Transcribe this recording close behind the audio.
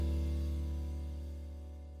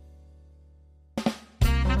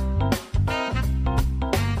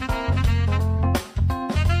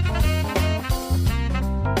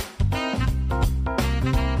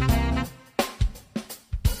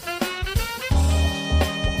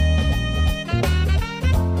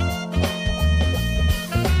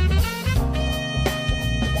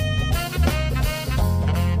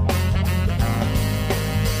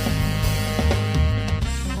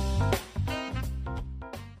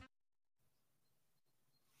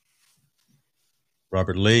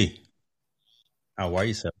Robert Lee, how are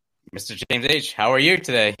you, sir? Mr. James H., how are you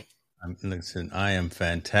today? Listen, I am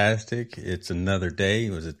fantastic. It's another day.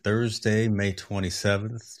 It was a Thursday, May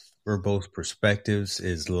 27th. Verbose Perspectives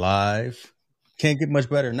is live. Can't get much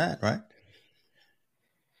better than that, right?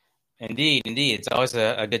 Indeed, indeed. It's always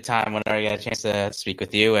a good time whenever I get a chance to speak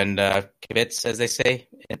with you and kibitz, as they say.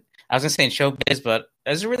 I was going to say in showbiz, but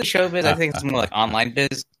is it really showbiz? I think it's more like online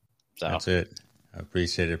biz. So, That's it. I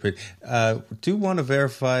appreciate it. But do want to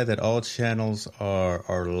verify that all channels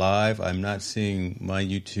are live. I'm not seeing my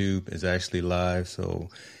YouTube is actually live. So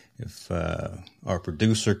if our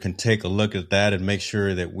producer can take a look at that and make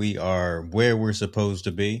sure that we are where we're supposed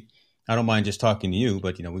to be. I don't mind just talking to you,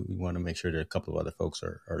 but we want to make sure that a couple of other folks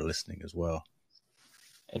are listening as well.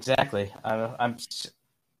 exactly. I'm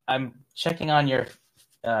checking on your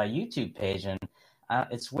YouTube page, and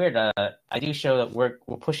it's weird. I do show that we're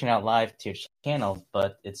pushing out live to your channel,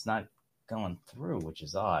 but it's not going through, which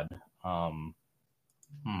is odd. Hmm.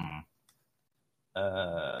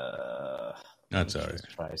 That's all right.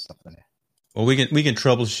 Try something. Well, we can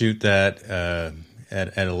troubleshoot that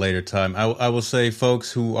at a later time. I will say,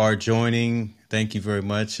 folks who are joining, thank you very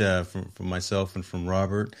much from myself and from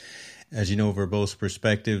Robert. As you know, Verbose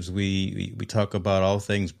Perspectives, we talk about all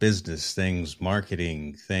things business, things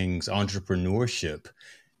marketing, things entrepreneurship.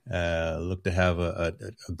 Look to have a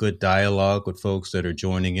good dialogue with folks that are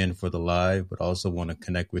joining in for the live, but also want to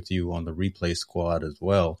connect with you on the replay squad as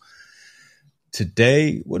well.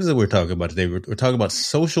 Today, what is it we're talking about today? We're talking about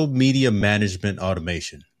social media management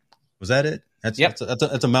automation. Was that it? Yep.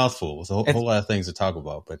 That's a mouthful. It's a whole lot of things to talk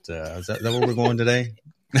about, but is that where we're going today?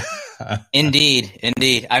 Indeed,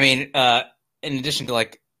 indeed. I mean, in addition to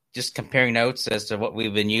like just comparing notes as to what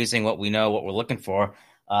we've been using, what we know, what we're looking for,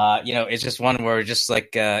 it's just one where we're just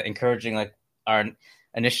like encouraging like our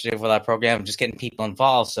initiative with our program, just getting people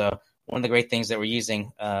involved. So one of the great things that we're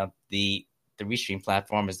using the Restream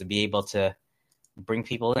platform is to be able to bring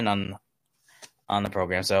people in on the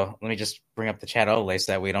program. So let me just bring up the chat overlay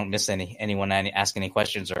so that we don't miss anyone asking any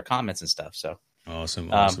questions or comments and stuff. So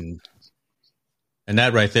awesome. And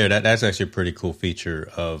that right there, that's actually a pretty cool feature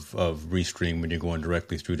of Restream when you're going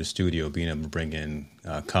directly through the studio, being able to bring in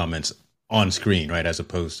comments on screen, right, as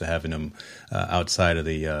opposed to having them outside of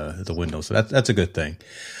the window. So that's a good thing.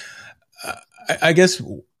 I guess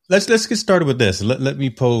let's get started with this. Let me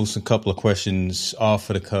pose a couple of questions off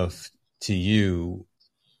of the cuff to you.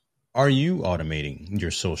 Are you automating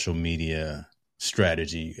your social media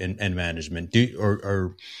strategy and management?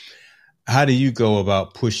 Or how do you go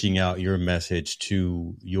about pushing out your message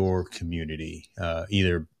to your community,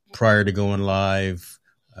 either prior to going live,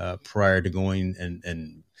 prior to going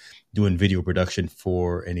and doing video production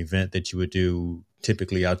for an event that you would do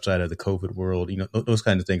typically outside of the COVID world, those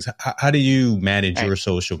kinds of things? How do you manage your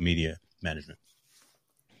social media management?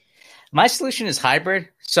 My solution is hybrid.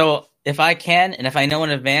 So if I can, and if I know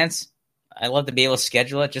in advance, I love to be able to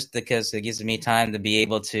schedule it just because it gives me time to be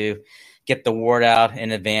able to get the word out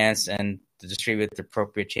in advance and to distribute the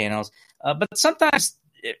appropriate channels. But sometimes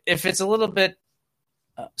if it's a little bit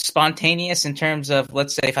spontaneous in terms of,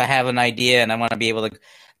 let's say if I have an idea and I want to be able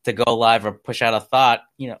to go live or push out a thought,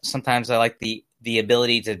 sometimes I like the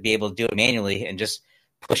ability to be able to do it manually and just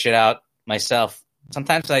push it out myself.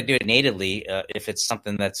 Sometimes I do it natively if it's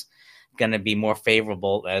something that's going to be more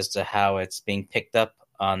favorable as to how it's being picked up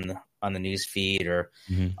on the news feed or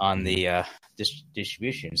on the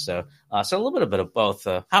distribution. So a little bit of both.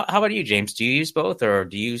 How about you, James? Do you use both, or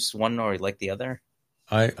do you use one or like the other?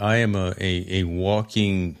 I am a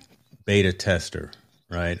walking beta tester,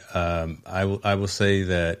 right? I will say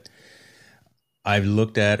that I've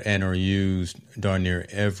looked at and or used darn near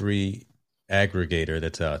every aggregator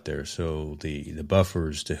that's out there. So the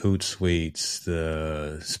buffers, the Hootsuites,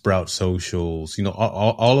 the Sprout Socials,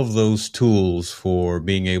 all of those tools for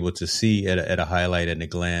being able to see at a highlight and a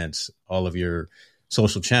glance all of your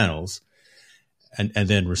social channels and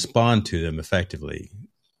then respond to them effectively.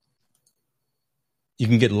 You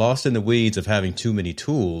can get lost in the weeds of having too many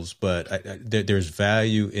tools, but there's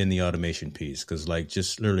value in the automation piece because like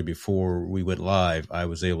just literally before we went live, I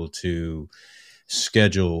was able to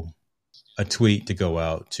schedule a tweet to go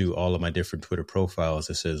out to all of my different Twitter profiles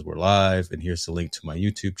that says we're live and here's the link to my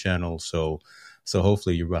YouTube channel. So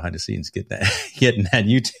hopefully you're behind the scenes getting that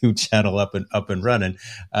YouTube channel up and running.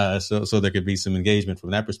 So there could be some engagement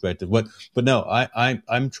from that perspective. But no,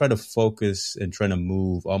 I'm trying to focus and trying to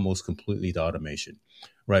move almost completely to automation,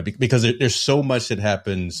 right? Because there's so much that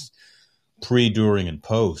happens pre, during, and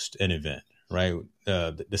post an event, right?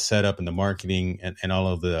 The setup and the marketing and all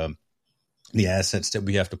of the the assets that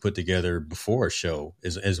we have to put together before a show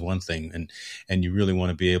is one thing, and you really want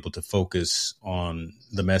to be able to focus on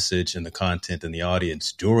the message and the content and the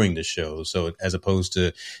audience during the show. So as opposed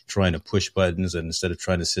to trying to push buttons, and instead of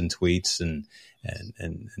trying to send tweets and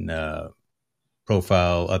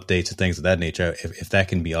profile updates and things of that nature, if that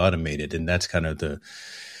can be automated, and that's kind of the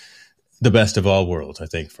best of all worlds, I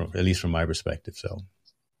think, from at least from my perspective. So.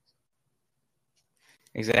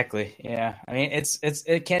 Exactly. Yeah. I mean,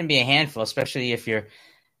 it can be a handful, especially if you're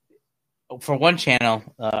for one channel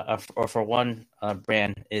or for one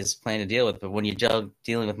brand is planning to deal with. But when you're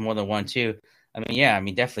dealing with more than one, too, I mean, yeah, I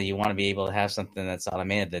mean, definitely you want to be able to have something that's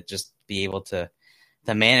automated that just be able to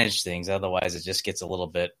manage things. Otherwise, it just gets a little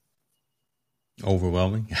bit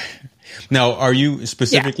overwhelming. Now, are you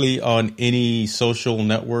specifically on any social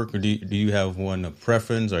network, or do you have one of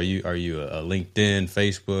preference? Are you a LinkedIn,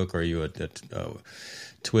 Facebook? Are you a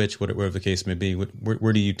Twitch, whatever the case may be?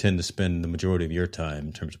 Where do you tend to spend the majority of your time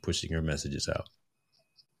in terms of pushing your messages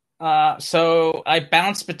out? So I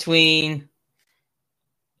bounce between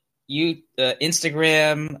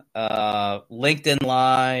Instagram, LinkedIn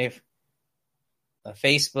Live,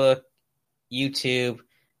 Facebook, YouTube,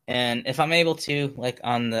 and if I'm able to, like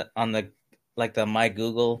on the My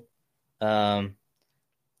Google tool,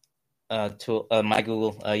 My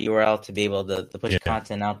Google URL to be able to push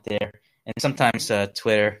content out there. And sometimes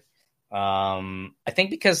Twitter. I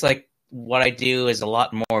think because like what I do is a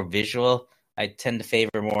lot more visual, I tend to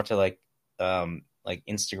favor more to like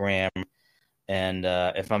Instagram, and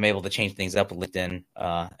if I'm able to change things up with LinkedIn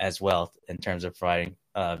as well in terms of providing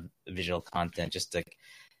visual content just to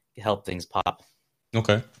help things pop.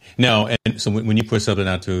 Okay. Now, and so when you put something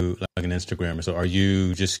out to like an Instagram or so, are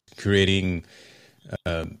you just creating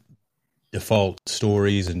default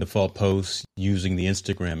stories and default posts using the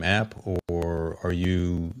Instagram app, or are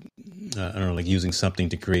you, I don't know, like using something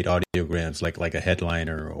to create audiograms, like a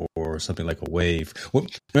headliner or something like a wave? Well,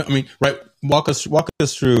 I mean, right? Walk us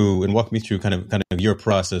through and walk me through kind of your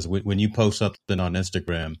process when you post something on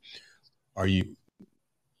Instagram.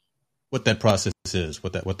 What that process is,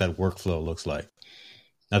 what that workflow looks like.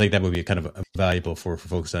 I think that would be kind of valuable for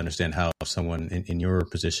folks to understand how someone in your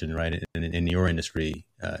position, right, in your industry,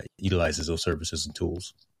 utilizes those services and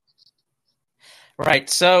tools. Right.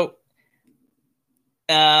 So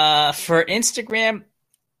for Instagram,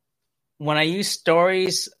 when I use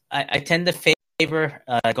stories, I tend to favor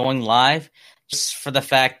going live just for the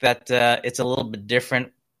fact that it's a little bit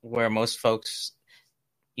different, where most folks,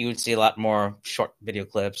 you would see a lot more short video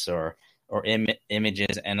clips or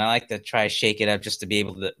images, and I like to try to shake it up just to be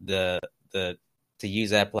able to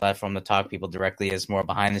use that platform to talk to people directly as more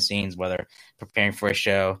behind the scenes, whether preparing for a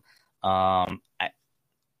show.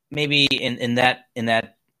 Maybe in that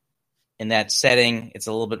setting, it's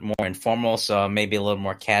a little bit more informal, so maybe a little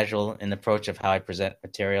more casual in the approach of how I present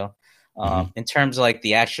material. In terms of like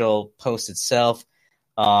the actual post itself,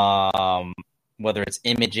 whether it's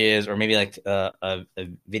images or maybe like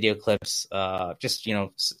video clips, just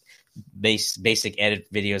basic edit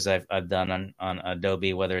videos I've done on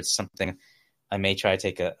Adobe, whether it's something I may try to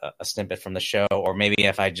take a snippet from the show, or maybe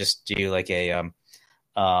if I just do like a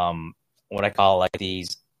what I call like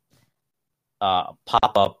these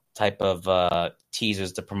pop-up type of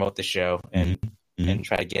teasers to promote the show and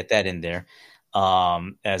try to get that in there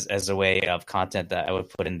as a way of content that I would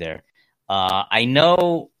put in there. I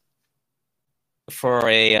know for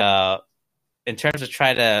in terms of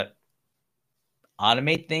try to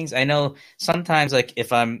automate things, I know sometimes like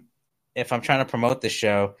if I'm trying to promote the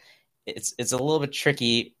show, it's a little bit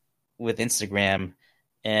tricky with Instagram,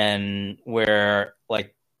 and where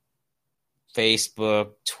like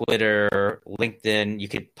Facebook, Twitter, LinkedIn, you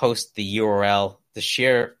could post the URL to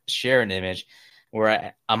share an image,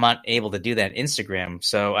 where I'm not able to do that in Instagram.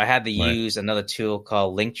 So I had to use another tool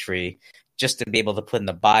called Linktree just to be able to put in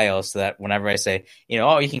the bio, so that whenever I say,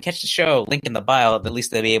 oh, you can catch the show, link in the bio, at least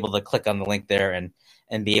they'll be able to click on the link there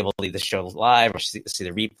and be able to leave the show live or see the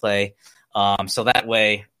replay. So that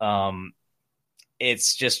way,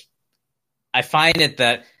 it's just, I find it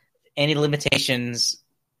that any limitations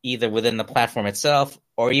either within the platform itself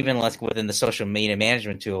or even like within the social media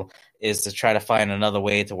management tool is to try to find another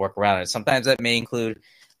way to work around it. Sometimes that may include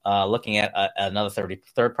looking at another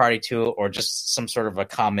third-party tool, or just some sort of a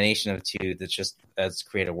combination of the two that's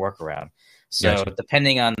create a workaround. So gotcha.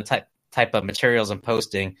 Depending on the type of materials I'm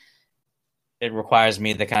posting, it requires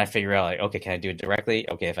me to kind of figure out, like, okay, can I do it directly?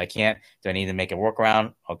 Okay, if I can't, do I need to make a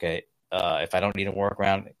workaround? Okay, if I don't need a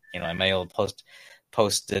workaround, I may able to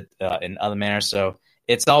post it in other manners. So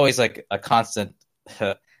it's always like a constant,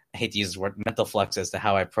 I hate to use the word, mental flux as to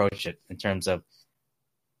how I approach it in terms of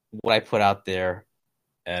what I put out there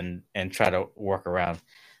and try to work around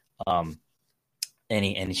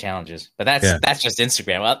any challenges. But Yeah. that's just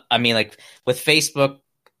Instagram. Well, I mean, like with Facebook,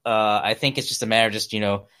 I think it's just a matter of just,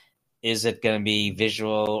 is it going to be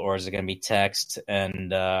visual or is it going to be text?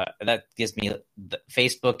 And that gives me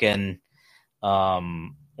Facebook and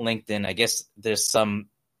LinkedIn. I guess there's some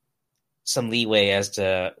leeway as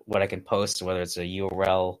to what I can post, whether it's a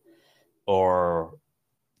URL or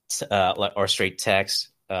straight text,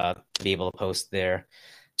 to be able to post there.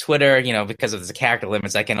 Twitter, because of the character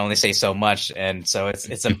limits, I can only say so much, and so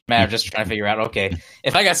it's a matter of just trying to figure out, okay,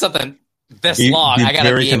 if I got something this long, I got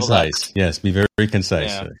to be concise. able to. Yes, be very concise.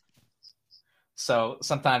 Yeah. So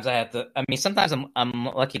sometimes I have to. I mean, sometimes I'm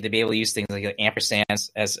lucky to be able to use things like ampersands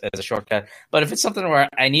as a shortcut. But if it's something where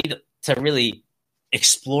I need to really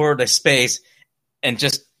explore the space and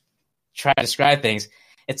just try to describe things,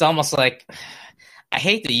 it's almost like, I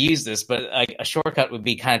hate to use this, but a shortcut would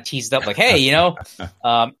be kind of teased up, like, hey,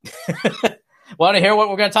 want to hear what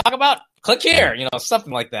we're going to talk about? Click here,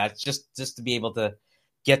 something like that, just to be able to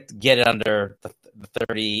get it under the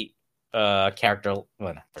 30 character,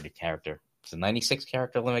 well, not 30 character, it's a 96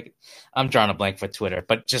 character limit. I'm drawing a blank for Twitter,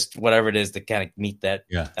 but just whatever it is to kind of meet that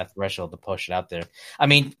threshold to push it out there. I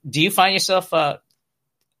mean, do you find yourself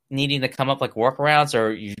needing to come up like workarounds,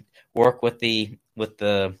 or you work with the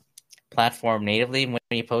platform natively when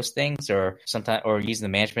you post things, or sometimes, or using the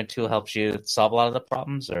management tool helps you solve a lot of the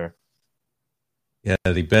problems? Or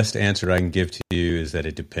the best answer I can give to you is that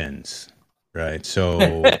it depends, right?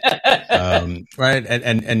 So right,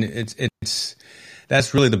 and it's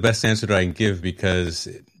that's really the best answer that I can give, because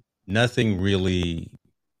nothing really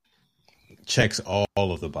checks all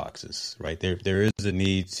of the boxes, right? There is a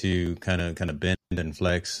need to kind of bend and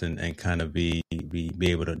flex and kind of be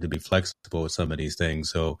able to be flexible with some of these things.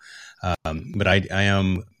 So, but I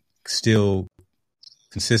am still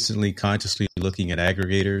consistently, consciously looking at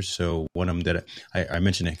aggregators. So one of them that I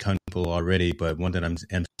mentioned a couple already, but one that I'm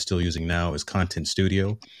still using now is Content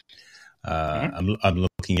Studio. I'm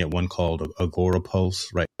looking at one called Agorapulse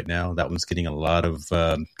right now. That one's getting a lot of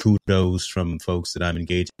kudos from folks that I'm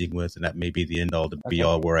engaging with, and that may be the end all to be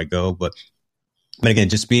all where I go. But again,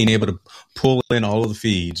 just being able to pull in all of the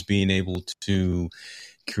feeds, being able to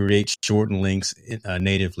create shortened links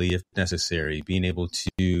natively if necessary, being able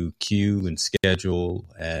to queue and schedule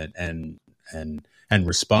and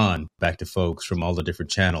respond back to folks from all the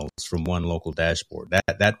different channels from one local dashboard.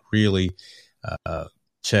 That really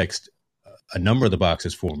checks a number of the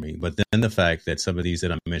boxes for me. But then the fact that some of these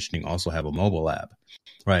that I'm mentioning also have a mobile app,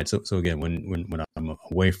 right? So again, when I'm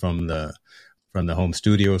away from the home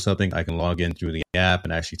studio or something, I can log in through the app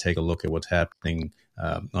and actually take a look at what's happening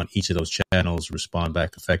on each of those channels, respond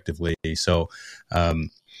back effectively. So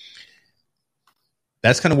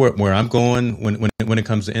that's kind of where I'm going when it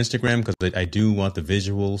comes to Instagram, because I do want the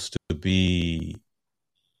visuals to be,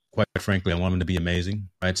 quite frankly, I want them to be amazing,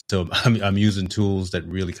 right? So I'm using tools that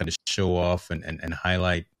really kind of show off and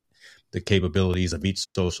highlight the capabilities of each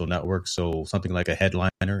social network. So something like a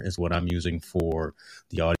headliner is what I'm using for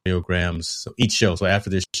the audiograms. So each show, so after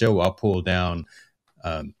this show, I'll pull down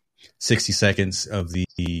 60 seconds of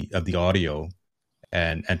the audio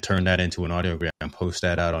and turn that into an audiogram, post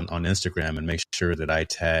that out on Instagram, and make sure that I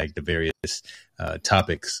tag the various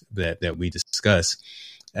topics that we discuss.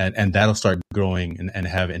 And that'll start growing and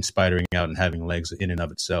inspiring out and having legs in and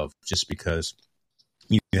of itself, just because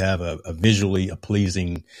you have a visually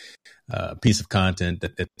pleasing piece of content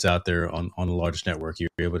that's out there on the largest network. You're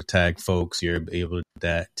able to tag folks, you're able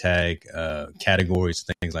to tag categories,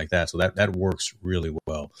 things like that. So that works really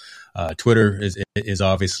well. Twitter is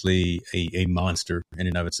obviously a monster in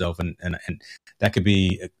and of itself, and that could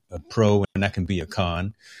be a pro and that can be a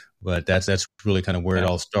con. But that's really kind of where it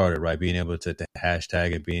all started, right? Being able to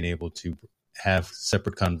hashtag and being able to have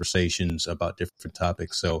separate conversations about different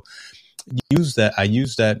topics. So I use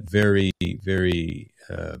that very, very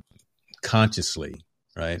consciously,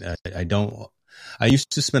 right? I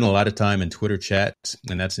used to spend a lot of time in Twitter chats,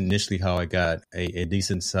 and that's initially how I got a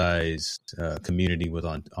decent sized community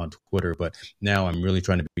on Twitter. But now I'm really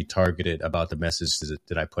trying to be targeted about the messages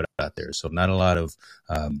that I put out there. So not a lot of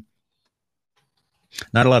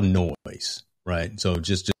noise, right? So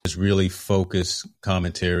just really focus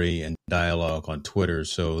commentary and dialogue on Twitter,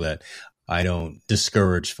 so that I don't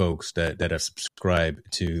discourage folks that have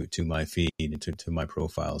subscribed to my feed and to my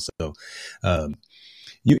profile. So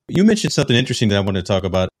you mentioned something interesting that I want to talk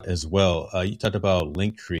about as well. You talked about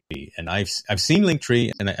Linktree, and I've seen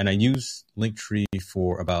Linktree, and I use Linktree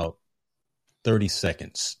for about 30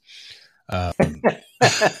 seconds. And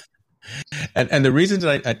the reason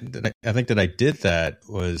that I think that I did that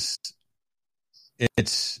was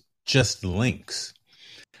it's just links.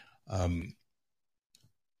 Um,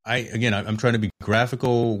 I'm trying to be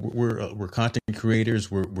graphical. We're content creators.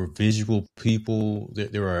 We're visual people.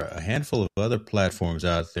 There are a handful of other platforms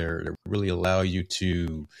out there that really allow you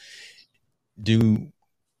to do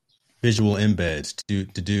visual embeds, to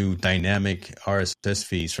do dynamic RSS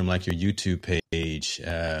feeds from like your YouTube page,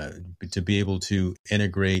 to be able to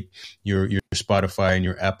integrate your Spotify and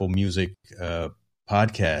your Apple Music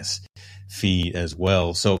podcast feed as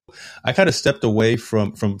well. So I kind of stepped away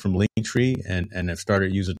from Linktree and have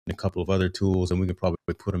started using a couple of other tools, and we could probably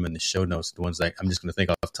put them in the show notes. The ones that I'm just going to think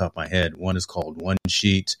off the top of my head. One is called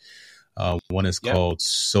OneSheet. One is called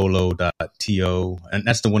solo.to, and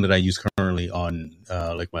that's the one that I use currently on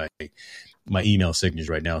like my email signatures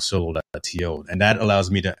right now, solo.to, and that allows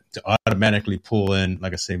me to automatically pull in,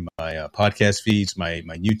 like I say, my podcast feeds, my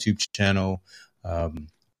YouTube channel,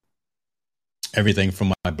 everything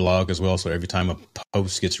from my blog as well. So every time a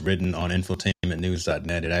post gets written on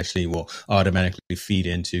infotainmentnews.net, it actually will automatically feed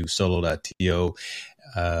into solo.to.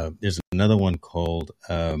 There's another one called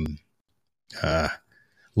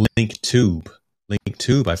LinkTube.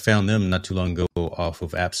 I found them not too long ago off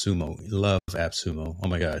of AppSumo. Love AppSumo. Oh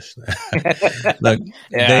my gosh. Look,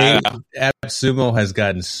 AppSumo has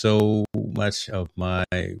gotten so much of my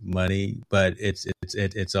money, but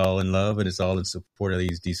it's all in love, and it's all in support of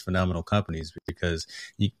these phenomenal companies, because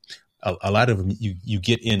a lot of them you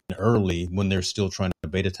get in early when they're still trying to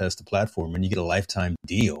beta test the platform, and you get a lifetime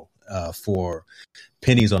deal for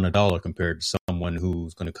pennies on a dollar compared to someone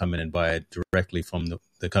who's going to come in and buy it directly from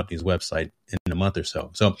the company's website in a month or so.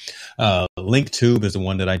 So LinkTube is the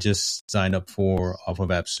one that I just signed up for off of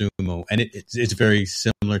AppSumo, and it's very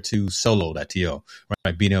similar to solo.to,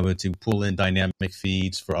 right? Being able to pull in dynamic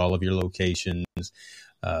feeds for all of your locations,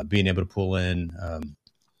 being able to pull in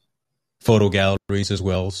photo galleries as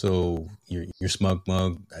well. So your Smug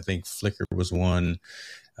Mug, I think Flickr was one.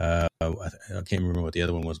 I can't remember what the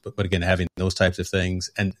other one was, but again, having those types of things.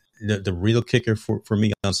 And the real kicker for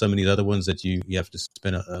me on some of these other ones that you have to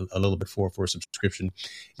spend a little bit for a subscription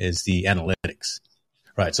is the analytics,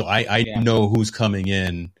 right? So I know who's coming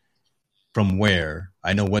in from where,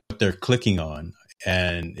 I know what they're clicking on,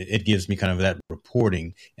 and it gives me kind of that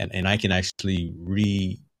reporting, and I can actually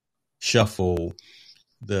reshuffle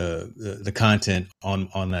the content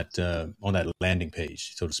on that landing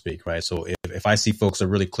page, so to speak, right? So if I see folks are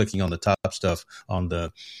really clicking on the top stuff on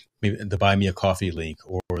maybe the buy me a coffee link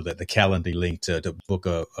or the calendar link to book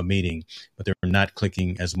a meeting, but they're not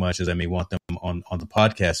clicking as much as I may want them on the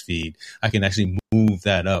podcast feed, I can actually move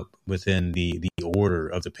that up within the order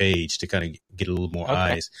of the page to kind of get a little more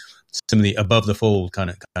eyes, some of the above the fold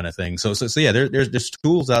kind of thing. So yeah, there's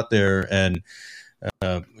tools out there, and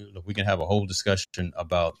we can have a whole discussion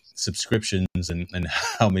about subscriptions and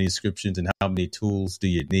how many subscriptions and how many tools do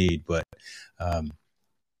you need. But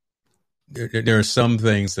there are some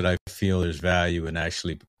things that I feel there's value in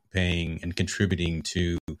actually paying and contributing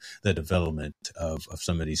to the development of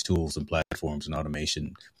some of these tools and platforms and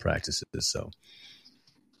automation practices. So,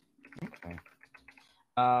 okay.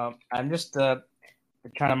 I'm just trying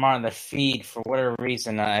to monitor the feed for whatever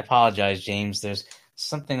reason. I apologize, James. There's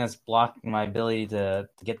something that's blocking my ability to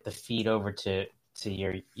get the feed over to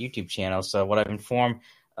your YouTube channel. So what I've informed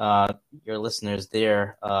your listeners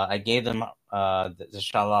there, I gave them the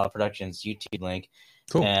Shalala Productions YouTube link.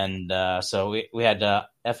 Cool. And so we had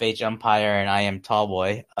FH Umpire and I Am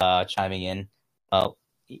Tallboy chiming in,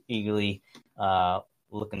 eagerly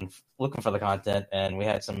looking for the content. And we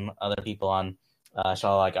had some other people on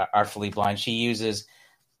Shalala, like Artfully Blind. She uses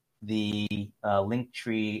the link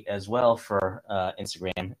tree as well for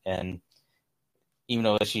Instagram, and even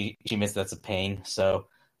though she missed, that's a pain. So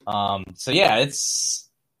yeah, it's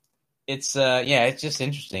just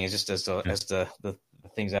interesting. It's just as the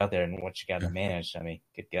things out there and what you got to manage. I mean,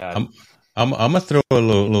 good God. I'm gonna throw a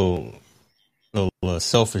little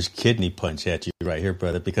selfish kidney punch at you right here,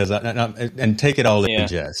 brother, because and take it all in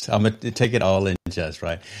jest. I'm gonna take it all in jest,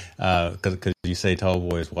 right? Because you say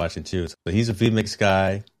Tallboy is watching too, so he's a VMix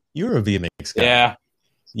guy. You're a VMix guy. Yeah.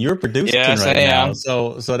 You're producing right now.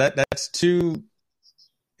 So that's two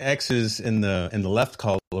X's in the left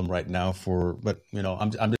column right now but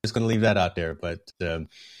I'm just going to leave that out there. But the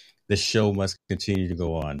show must continue to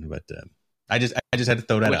go on. But I just had to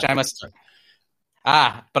throw that out. Which I must.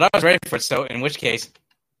 But I was ready for it. So in which case.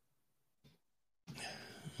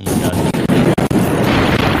 Oh my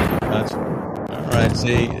God. All right.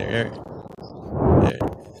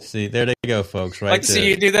 See, there they go, folks. Right. I'd like to see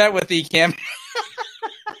you do that with the cam.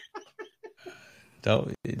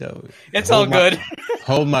 It's all good.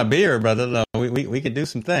 Hold my beer, brother. No, we could do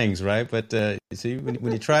some things, right? But see,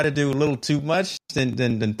 when you try to do a little too much,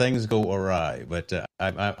 then things go awry. But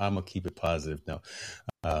I'm gonna keep it positive now,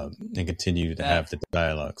 and continue to have the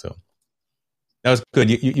dialogue. So that was good.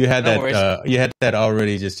 You had No that worries. you had that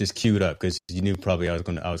already just queued up because you knew probably I was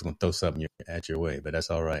gonna throw something at your way. But that's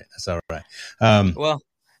all right. That's all right. Well,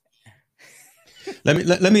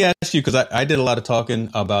 let me ask you, because I did a lot of talking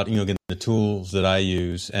about getting the tools that I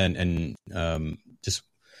use and just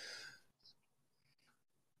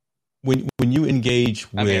when you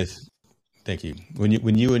engage with thank you when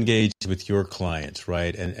you engage with your clients,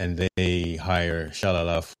 right, and they hire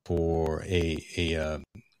shalala for a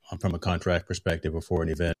from a contract perspective or for an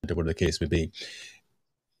event or whatever the case may be,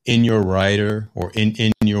 in your writer or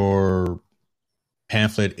in your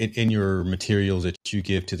pamphlet, in your materials that you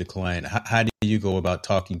give to the client, how do you go about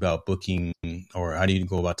talking about booking, or how do you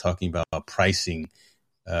go about talking about pricing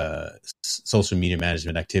social media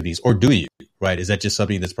management activities, or do you, right? Is that just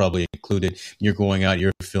something that's probably included? You're going out,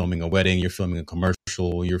 you're filming a wedding, you're filming a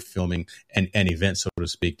commercial, you're filming an event, so to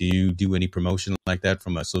speak. Do you do any promotion like that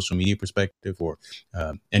from a social media perspective, or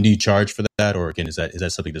and do you charge for that, or again, is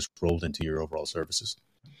that something that's rolled into your overall services?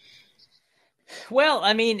 well,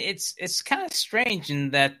 I mean, it's kind of strange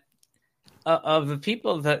in that of the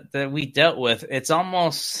people that we dealt with, it's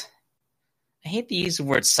almost, I hate to use the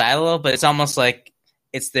word silo, but it's almost like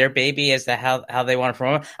it's their baby as to how they want to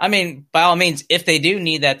promote. I mean, by all means, if they do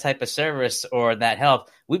need that type of service or that help,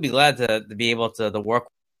 we'd be glad to be able to work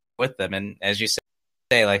with them. And as you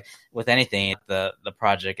say, like with anything, the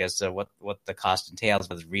project as to what the cost entails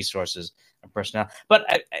with resources and personnel.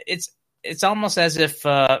 But it's almost as if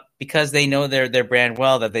because they know their brand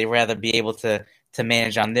well, that they rather be able to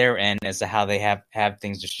manage on their end as to how they have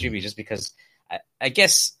things distributed. Just because I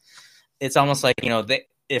guess it's almost like,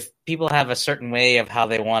 if people have a certain way of how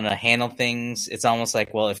they want to handle things, it's almost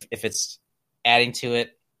like, well, if it's adding to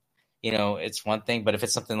it, it's one thing. But if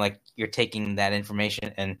it's something like you're taking that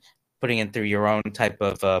information and putting it through your own type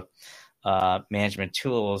of management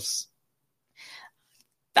tools,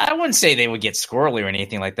 I wouldn't say they would get squirrely or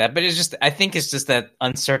anything like that. But I think it's just that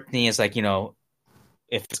uncertainty is like,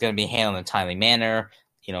 if it's going to be handled in a timely manner,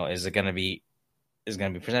 is it going to be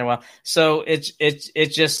presented well? So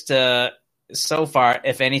it's just so far,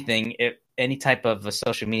 if anything, any type of a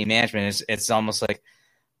social media management it's almost like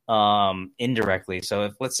indirectly.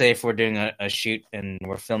 So let's say if we're doing a shoot and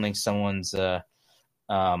we're filming someone's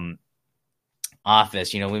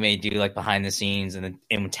office, we may do like behind the scenes and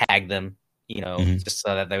tag them, just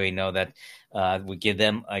so that we know that we give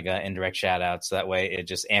them like an indirect shout out. So that way it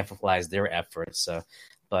just amplifies their efforts.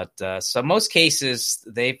 So most cases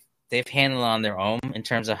they've handled on their own in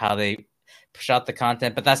terms of how they push out the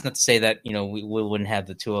content, but that's not to say that we wouldn't have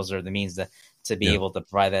the tools or the means to be able to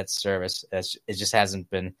provide that service. It just hasn't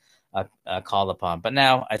been called upon. But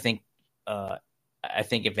now I think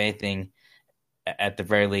if anything, at the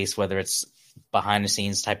very least, whether it's behind the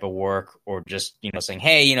scenes type of work or just saying,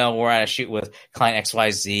 hey, we're at a shoot with client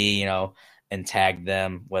XYZ, and tag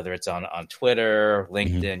them, whether it's on Twitter,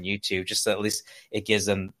 LinkedIn, YouTube, just so at least it gives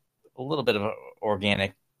them a little bit of an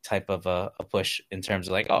organic type of a push in terms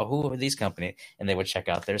of like, oh, who are these companies? And they would check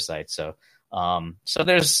out their site. So I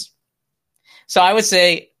would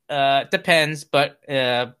say depends, but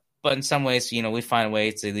in some ways, we find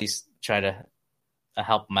ways to at least try to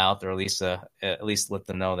help them out, or at least let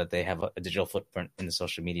them know that they have a digital footprint in the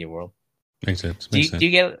social media world. Makes sense. Do you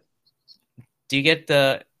get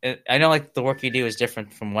the? I know like the work you do is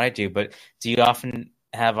different from what I do, but do you often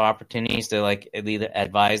have opportunities to like either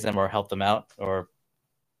advise them or help them out, or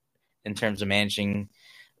in terms of managing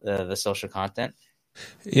the social content?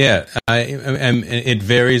 Yeah, and it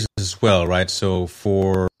varies as well, right? So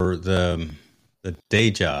for the day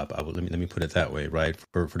job, let me put it that way, right?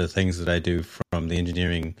 For the things that I do from the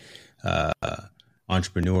engineering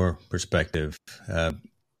entrepreneur perspective,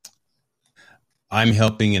 I'm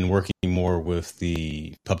helping and working more with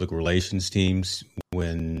the public relations teams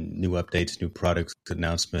when new updates, new products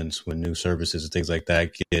announcements, when new services and things like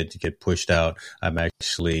that get pushed out. I'm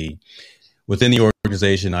actually within the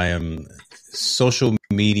organization. I am social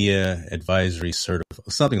media advisory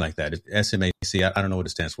certified, something like that. SMAC. I don't know what it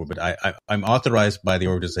stands for, but I'm authorized by the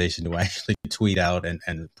organization to actually tweet out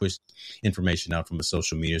and push information out from a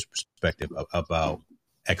social media perspective about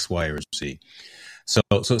X, Y, or Z. So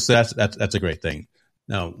that's a great thing.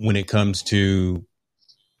 Now, when it comes to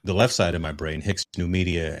the left side of my brain, Hicks New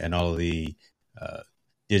Media, and all of the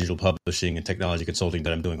digital publishing and technology consulting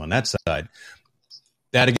that I'm doing on that side,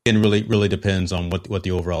 that again really depends on what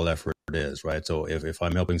the overall effort is, right? So if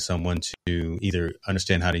I'm helping someone to either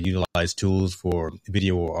understand how to utilize tools for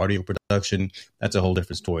video or audio production, that's a whole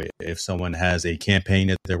different story. If someone has a campaign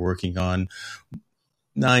that they're working on,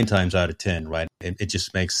 9 times out of 10, right? It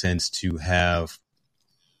just makes sense to have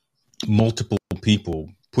multiple people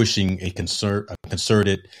pushing a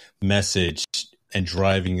concerted message and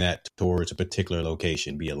driving that towards a particular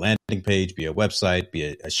location, be a landing page, be a website, be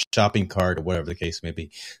a shopping cart, or whatever the case may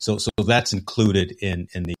be. So that's included in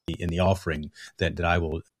the offering that I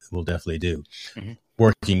will definitely do. Mm-hmm.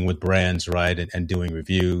 Working with brands, right, and doing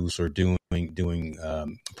reviews or doing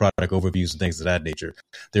product overviews and things of that nature.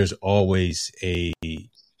 There's always an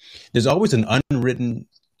unwritten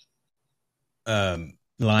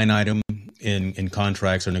line item in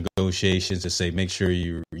contracts or negotiations to say, make sure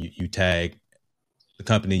you tag the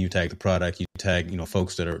company, you tag the product, you tag,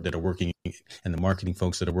 folks that are working, and the marketing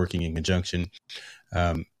folks that are working in conjunction.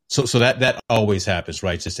 So that always happens,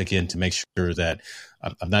 right? Just again, to make sure that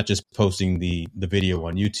I'm not just posting the video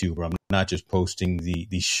on YouTube, or I'm not just posting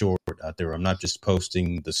the short out there. I'm not just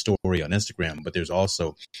posting the story on Instagram, but there's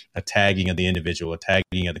also a tagging of the individual, a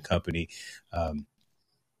tagging of the company,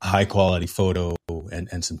 high quality photo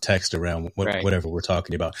and some text around whatever we're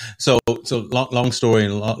talking about. So long story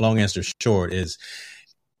and long answer short is,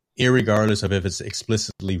 irregardless of if it's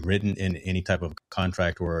explicitly written in any type of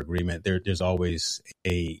contract or agreement, there's always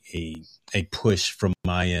a push from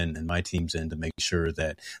my end and my team's end to make sure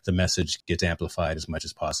that the message gets amplified as much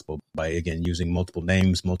as possible by, again, using multiple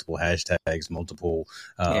names, multiple hashtags, multiple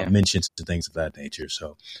mentions and things of that nature.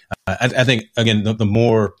 So I think, again, the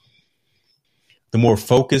more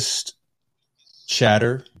focused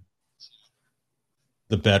chatter,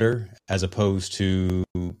 the better, as opposed to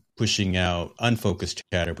pushing out unfocused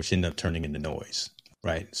chatter, which end up turning into noise.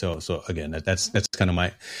 Right. So again, that's kind of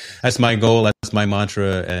my goal. That's my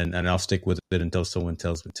mantra, and I'll stick with it until someone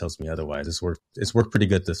tells me otherwise. It's worked pretty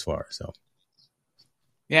good this far. So.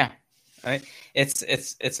 Yeah.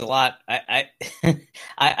 It's a lot.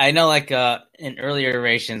 I know, like, in earlier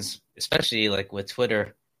iterations, especially like with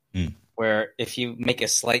Twitter, where if you make a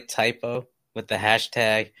slight typo with the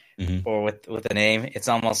hashtag or with the name, it's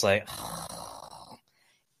almost like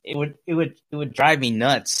it would drive me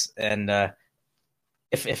nuts. And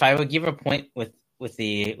if I would give a point with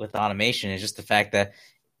automation, is just the fact that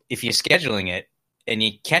if you're scheduling it and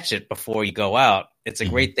you catch it before you go out, it's a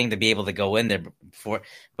great thing to be able to go in there before.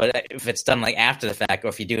 But if it's done like after the fact, or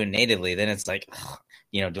if you do it natively, then it's like,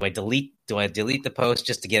 do I delete the post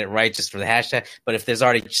just to get it right, just for the hashtag? But if there's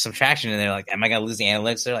already some traction in there, like, am I going to lose the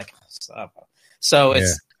analytics? They're like, so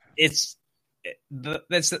it's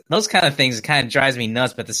those kind of things. It kind of drives me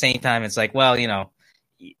nuts. But at the same time, it's like, well,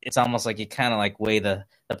 it's almost like you kind of like weigh the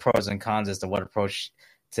pros and cons as to what approach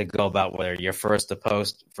to go about, whether you're first to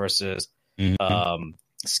post versus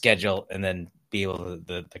schedule, and then be able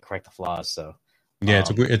to correct the flaws. So. Yeah,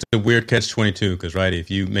 it's a weird catch-22, because, right,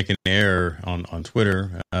 if you make an error on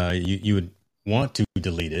Twitter, you would want to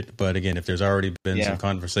delete it, but again, if there's already been some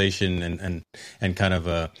conversation and kind of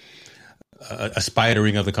a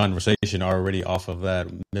spidering of the conversation already off of that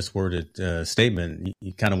misworded statement,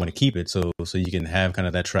 you kind of want to keep it so you can have kind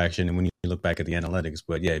of that traction, and when you look back at the analytics.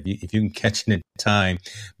 But yeah, if you can catch it in time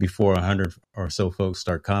before 100 or so folks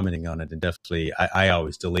start commenting on it, then definitely I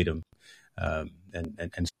always delete them.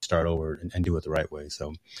 And start over and do it the right way.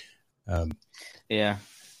 So,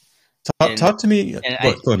 talk to me. Go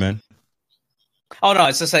ahead, man. Oh no,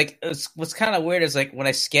 it's just like, what's kind of weird is, like, when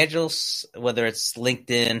I schedule, whether it's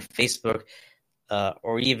LinkedIn, Facebook,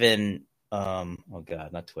 or even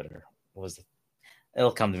not Twitter.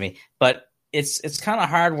 It'll come to me, but it's kind of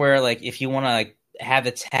hard where, like, if you want to, like, have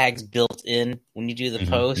the tags built in when you do the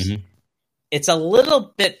post. It's a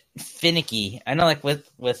little bit finicky. I know, like,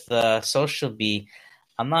 with Social Bee,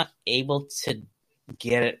 I'm not able to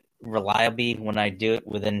get it reliably when I do it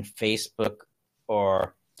within Facebook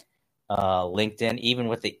or LinkedIn, even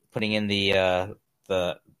with putting in the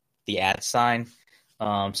ad sign.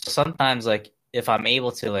 So sometimes, like, if I'm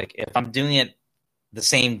able to, like, if I'm doing it the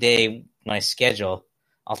same day when I schedule,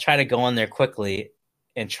 I'll try to go in there quickly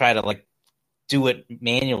and try to, like, do it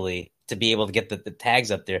manually to be able to get the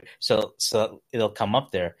tags up there, so it'll come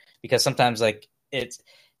up there, because sometimes, like, it's,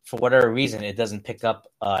 for whatever reason, it doesn't pick up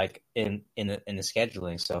like in the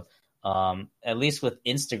scheduling. So at least with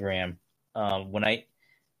Instagram, when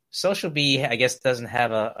Social Bee, I guess, doesn't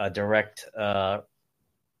have a direct I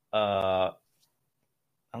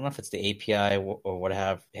don't know if it's the API or what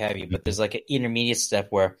have you, but there's like an intermediate step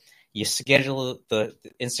where you schedule the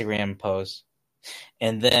Instagram post,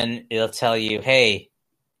 and then it'll tell you, hey,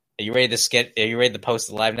 are you ready to post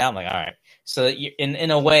it live now? I'm like, all right. So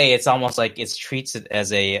in a way, it's almost like it treats it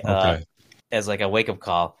as as like a wake up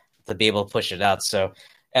call to be able to push it out. So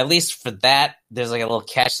at least for that, there's like a little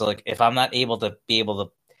catch. So, like, if I'm not able to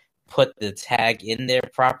put the tag in there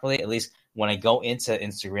properly, at least when I go into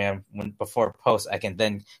Instagram before post, I can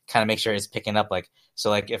then kind of make sure it's picking up. Like, so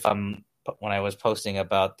like if when I was posting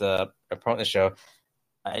about the opponent show,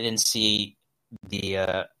 I didn't see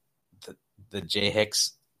the J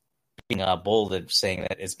Hicks being bolded saying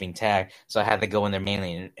that it's being tagged. So I had to go in there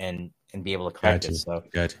manually and be able to correct it. So,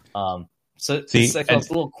 so see, it's like those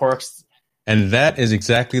little quirks. And that is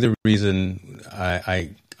exactly the reason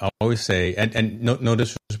I always say, and no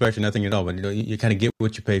disrespect or nothing at all, but you kind of get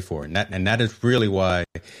what you pay for, and that is really why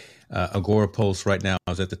Agorapulse right now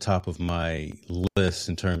is at the top of my list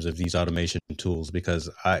in terms of these automation tools, because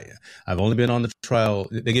I've only been on the trial.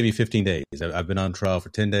 They give you 15 days. I've been on trial for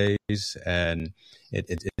 10 days, and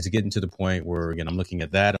it's getting to the point where, again, I'm looking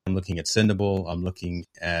at that. I'm looking at Sendable. I'm looking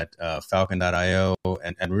at Falcon.io,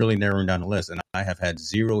 and really narrowing down the list. And I have had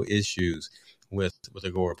zero issues with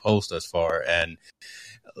Agorapulse thus far. And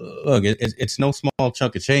look, it's no small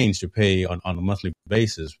chunk of change to pay on a monthly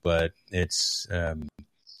basis, but it's not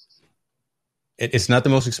the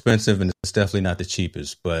most expensive, and it's definitely not the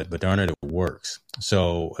cheapest, but darn it works.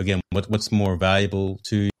 So again, what's more valuable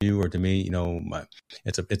to you or to me?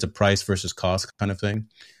 It's a price versus cost kind of thing.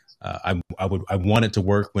 I want it to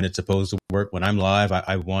work when it's supposed to work. When I'm live,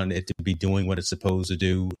 I want it to be doing what it's supposed to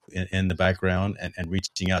do in the background and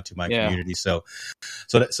reaching out to my community. So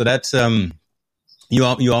that's you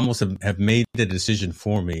almost have made the decision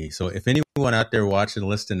for me. So if anyone out there watching,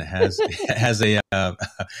 listening has a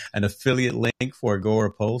an affiliate link for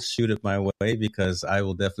Agorapulse, shoot it my way, because I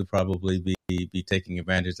will definitely probably be taking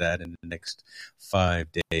advantage of that in the next 5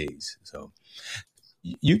 days. So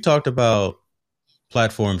you talked about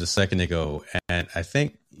platforms a second ago, and I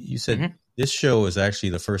think you said this show is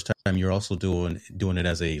actually the first time you're also doing it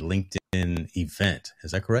as a LinkedIn event.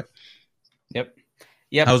 Is that correct? Yep.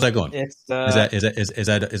 How's that going? Is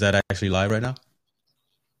that actually live right now?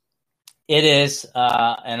 It is,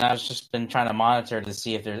 and I've just been trying to monitor to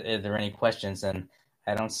see if there are any questions, and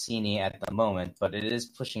I don't see any at the moment. But it is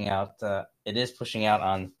pushing out. It is pushing out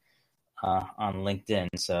on LinkedIn.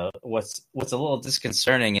 So what's a little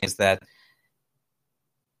disconcerting is that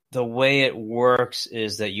the way it works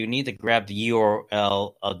is that you need to grab the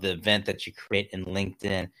URL of the event that you create in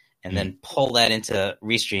LinkedIn and then pull that into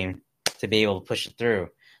Restream to be able to push it through.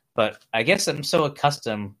 But I guess I'm so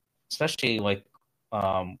accustomed, especially like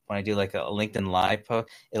when I do like a LinkedIn live post,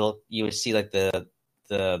 you would see like the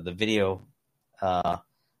video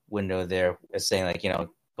window there is saying like,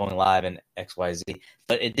 going live in XYZ,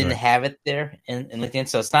 but it didn't have it there in LinkedIn.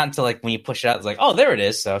 So it's not until like when you push it out, it's like, oh, there it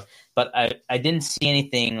is. So, but I didn't see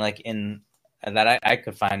anything like in that I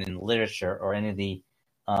could find in literature or any of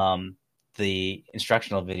the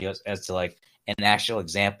instructional videos as to like an actual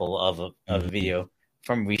example of a video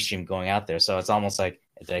from Restream going out there. So it's almost like,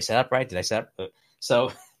 did I set up right? Did I set up?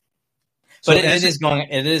 So it is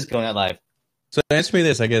going out live. So answer me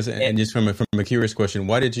this, I guess, and just from a curious question,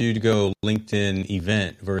 why did you go LinkedIn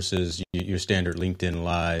event versus your standard LinkedIn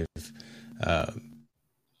live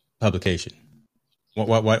publication?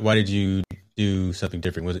 Why did you do something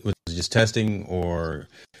different? Was it just testing, or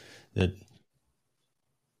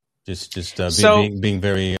being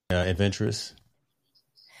very adventurous?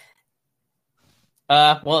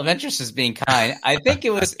 Well, adventurous is being kind. I think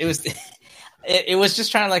it was just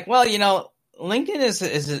trying to like, well, LinkedIn is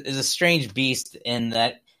a strange beast in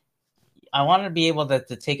that I wanted to be able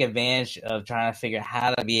to take advantage of trying to figure out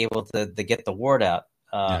how to be able to get the word out.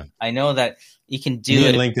 I know that you can do Me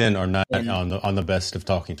it. and LinkedIn are not on the best of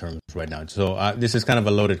talking terms right now. So this is kind of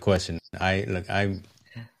a loaded question.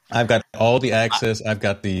 I've got all the access. I've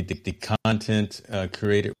got the content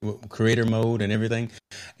creator mode and everything.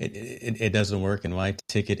 It doesn't work, and my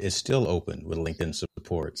ticket is still open with LinkedIn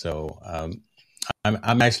support. So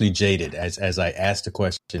I'm actually jaded as I asked the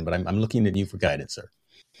question, but I'm looking at you for guidance, sir.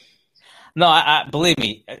 No, I believe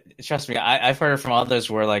me, trust me. I've heard it from others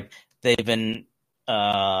where like they've been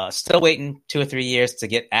still waiting 2 or 3 years to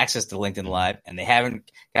get access to LinkedIn Live, and they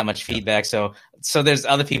haven't got much feedback. So there's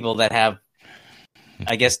other people that have,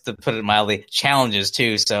 I guess, to put it mildly, challenges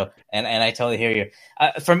too. So and I totally hear you.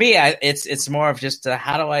 For me, it's more of just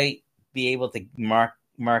how do I be able to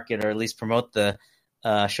market or at least promote the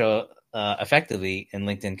show effectively in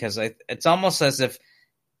LinkedIn, because it's almost as if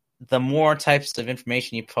the more types of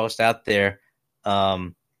information you post out there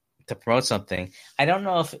to promote something, I don't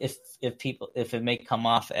know if it may come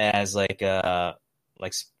off as like not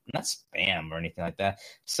spam or anything like that.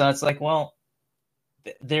 So it's like, well,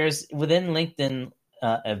 there's within LinkedIn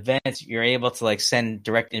events, you're able to like send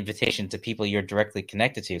direct invitation to people you're directly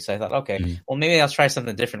connected to. So I thought, okay, well, maybe I'll try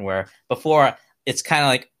something different where before it's kind of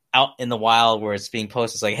like out in the wild where it's being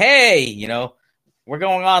posted. It's like, hey, we're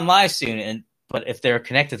going on live soon. but if they're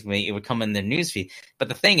connected with me, it would come in their newsfeed. But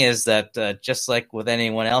the thing is that just like with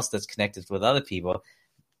anyone else that's connected with other people,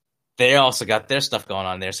 they also got their stuff going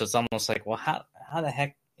on there. So it's almost like, well, how the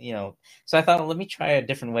heck, So I thought, well, let me try a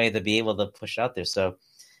different way to be able to push out there. So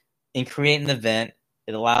in creating an event,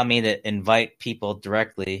 it allowed me to invite people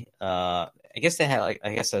directly. I guess they had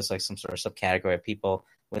there's like some sort of subcategory of people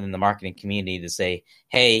within the marketing community to say,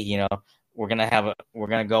 hey, we're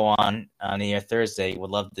gonna go on the air Thursday. Would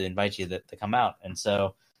love to invite you to come out. And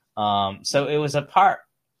so it was a part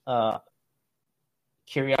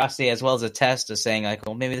curiosity as well as a test of saying like,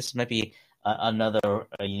 well, maybe this might be another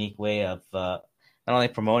unique way of not only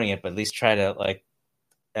promoting it, but at least try to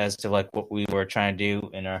as to what we were trying to do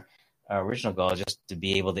in our original goal, just to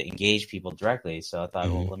be able to engage people directly. So I thought,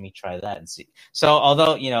 well, let me try that and see. So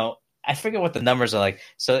although, I forget what the numbers are like.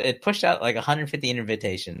 So it pushed out like 150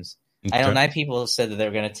 invitations. Okay. I know 9 people said that they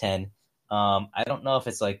were going to attend. I don't know if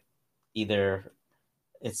it's like either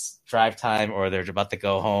it's drive time or they're about to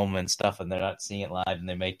go home and stuff and they're not seeing it live and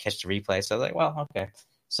they may catch the replay. So I was like, well, okay.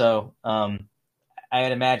 So I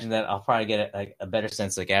would imagine that I'll probably get a better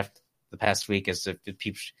sense after the past week as to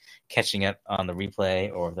people catching it on the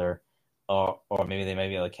replay or maybe they may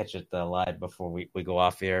be able to catch it live before we go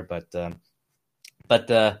off air. But to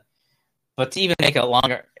even make a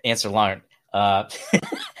longer answer longer,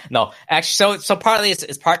 no, actually, so partly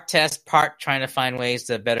it's part test, part trying to find ways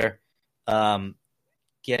to better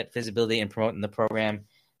get visibility and promoting the program,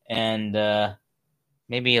 and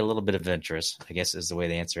maybe a little bit adventurous, I guess, is the way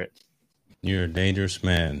to answer it. You're a dangerous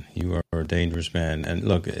man. You are a dangerous man. And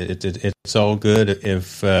look, it's all good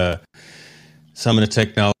if some of the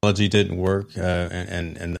technology didn't work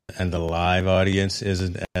and the live audience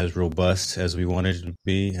isn't as robust as we wanted it to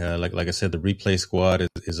be. Like I said, the replay squad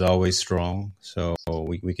is always strong, so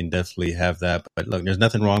we can definitely have that. But look, there's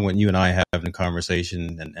nothing wrong with you and I having a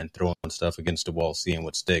conversation and throwing stuff against the wall, seeing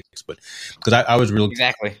what sticks. But because I was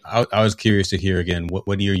exactly, I was curious to hear again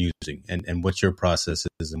what you're using and what your process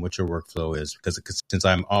is and what your workflow is, because since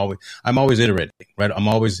I'm always iterating, right? I'm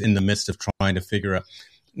always in the midst of trying to figure out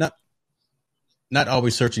not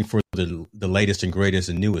always searching for the latest and greatest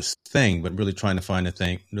and newest thing, but really trying to find the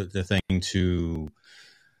thing to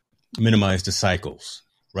minimize the cycles,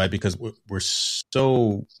 right? Because we're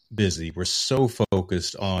so busy, we're so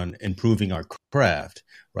focused on improving our craft,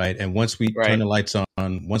 right? And once we turn the lights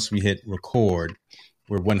on, once we hit record,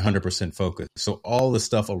 we're 100% focused. So all the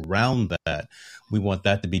stuff around that, we want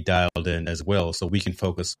that to be dialed in as well, so we can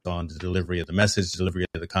focus on the delivery of the message, delivery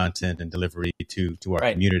of the content, and delivery to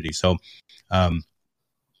our community. So, and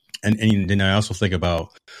then I also think about,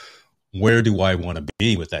 where do I want to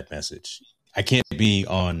be with that message? I can't be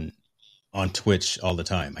on Twitch all the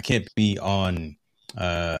time. I can't be on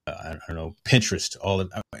I don't know, Pinterest.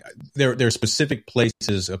 There are specific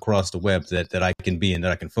places across the web that I can be and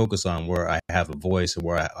that I can focus on, where I have a voice or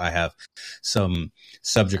where I have some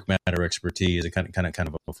subject matter expertise and kind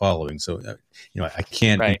of a following. So I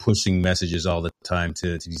can't be pushing messages all the time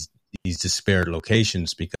to these disparate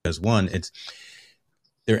locations, because one,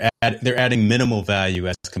 they're adding minimal value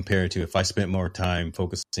as compared to if I spent more time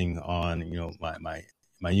focusing on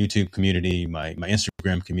my YouTube community, my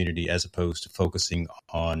Instagram community, as opposed to focusing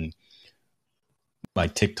on my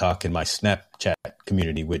TikTok and my Snapchat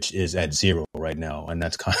community, which is at 0 right now, and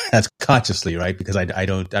that's consciously, right, because I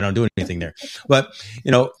don't do anything there. But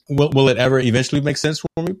will it ever eventually make sense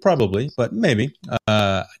for me? Probably, but maybe.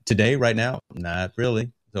 Today, right now, not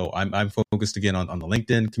really. So I'm focused again on the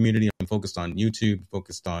LinkedIn community. I'm focused on YouTube.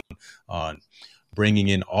 Focused on bringing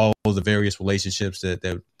in all the various relationships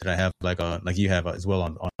that I have, like you have as well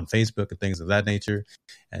on Facebook and things of that nature,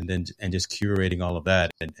 and just curating all of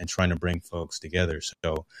that and trying to bring folks together.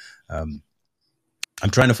 So I'm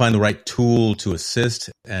trying to find the right tool to assist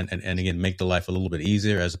and again make the life a little bit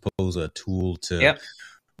easier, as opposed to a tool to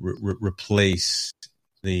replace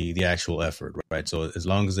the actual effort, right? So as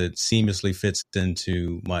long as it seamlessly fits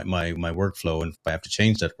into my workflow, and if I have to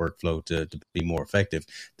change that workflow to be more effective,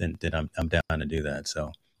 then I'm down to do that.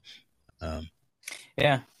 So,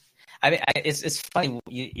 yeah, I mean, it's funny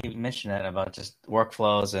you mentioned that about just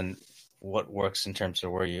workflows and what works in terms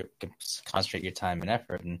of where you can concentrate your time and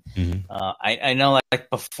effort. And I know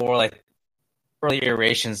like before, like early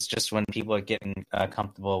iterations, just when people are getting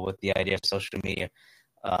comfortable with the idea of social media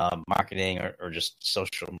marketing or just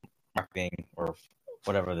social marketing or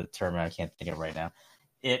whatever the term, I can't think of right now.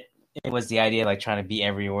 It was the idea like trying to be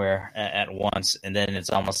everywhere at once, and then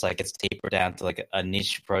it's almost like it's tapered down to like a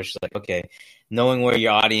niche approach. Like, okay, knowing where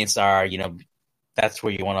your audience are, that's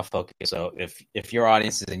where you want to focus. So if your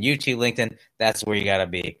audience is in YouTube, LinkedIn, that's where you got to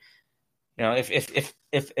be. If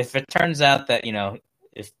it turns out that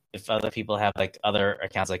if if other people have like other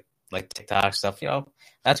accounts like TikTok stuff,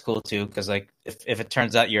 that's cool too. Because like if it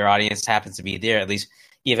turns out your audience happens to be there, at least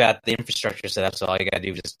you've got the infrastructure set up. So all you got to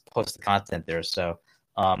do is just post the content there. So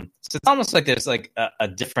so it's almost like there's like a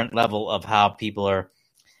different level of how people are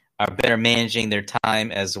better managing their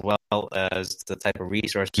time, as well as the type of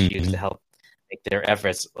resources used to help make their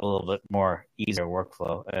efforts a little bit more easier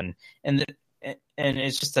workflow. And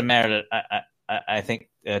it's just a matter that I think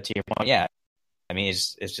to your point, yeah. I mean,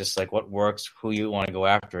 it's just like what works, who you want to go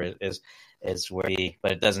after is where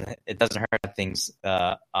but it doesn't hurt things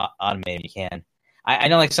automated. You can. I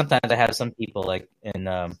know like sometimes I have some people like in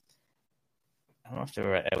I don't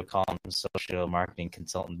know if I would call them social marketing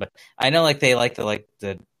consultant, but I know like they like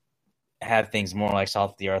to have things more like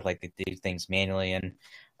salt of the earth, like they do things manually. And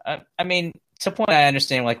I mean, to a point, I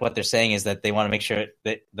understand like what they're saying is that they want to make sure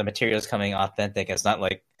that the material is coming authentic. It's not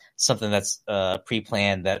like something that's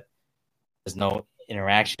pre-planned that there's no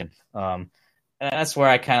interaction. And that's where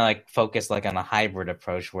I kind of like focus like on a hybrid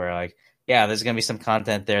approach where like, yeah, there's going to be some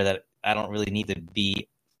content there that I don't really need to be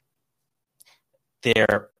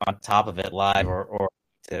there on top of it live or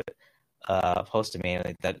to post it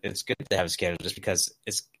manually. That it's good to have a schedule just because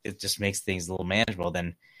it just makes things a little manageable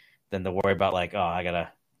than to worry about like, oh, I got to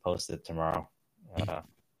post it tomorrow.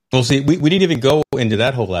 Well, see, we didn't even go into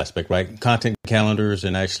that whole aspect, right? Content calendars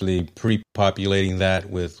and actually pre-populating that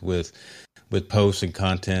with posts and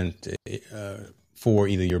content for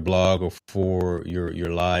either your blog or for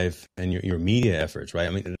your live and your media efforts, right?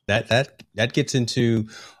 I mean, that gets into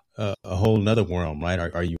a whole nother realm, right?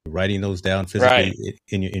 Are you writing those down physically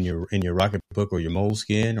in your Rocketbook or your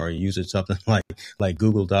Moleskine, or are you using something like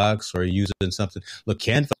Google Docs, or are you using something? Look,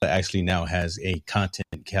 Canva actually now has a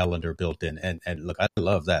content calendar built in, and look, I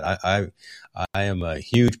love that. I am a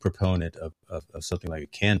huge proponent of something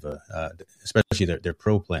like Canva, especially their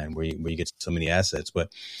Pro plan where you get so many assets.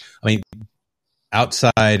 But I mean,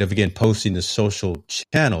 outside of again posting the social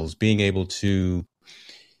channels, being able to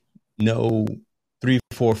know 3,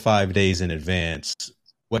 4, 5 days in advance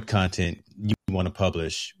what content you want to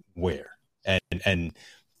publish where, and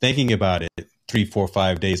thinking about it 3, 4,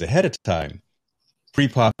 5 days ahead of time,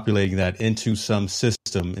 pre-populating that into some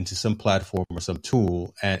system, into some platform or some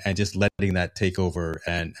tool, and just letting that take over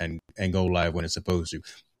and go live when it's supposed to.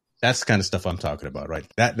 That's the kind of stuff I'm talking about, right?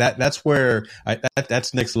 That's where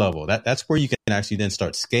that's next level. That's where you can actually then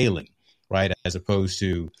start scaling, right? As opposed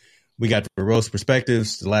to, we got Verbose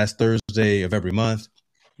Perspectives the last Thursday of every month.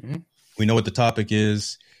 Mm-hmm. We know what the topic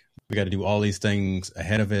is. We got to do all these things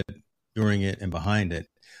ahead of it, during it, and behind it.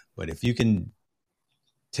 But if you can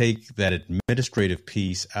take that administrative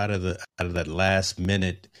piece out of that last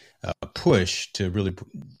minute push to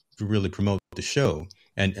really promote the show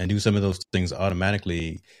and do some of those things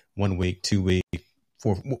automatically 1 week, 2 weeks,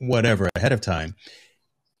 for whatever ahead of time,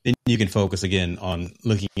 then you can focus again on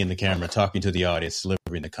looking in the camera, talking to the audience,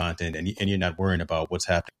 delivering the content, and you're not worrying about what's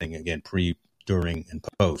happening again pre, during, and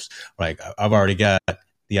post. Right? I've already got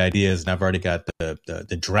the ideas, and I've already got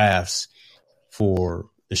the drafts for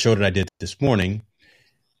the show that I did this morning,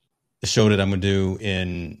 the show that I'm going to do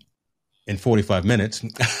in 45 minutes,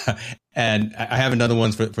 and I haven't done the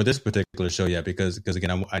ones for this particular show yet because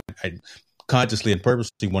again I consciously and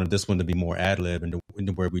purposely wanted this one to be more ad lib and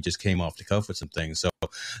into where we just came off the cuff with some things.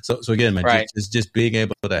 So again, man, right. just being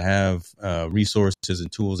able to have resources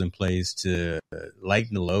and tools in place to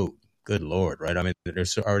lighten the load. Good Lord, right? I mean,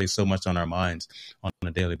 there's already so much on our minds on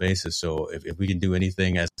a daily basis. So if we can do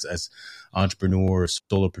anything as entrepreneurs,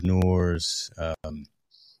 solopreneurs,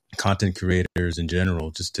 content creators in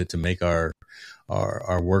general, just to make our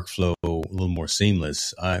workflow a little more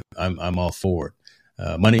seamless, I'm all for it.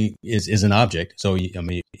 Money is an object, so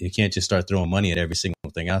you can't just start throwing money at every single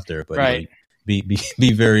thing out there. But right. Be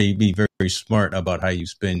very smart about how you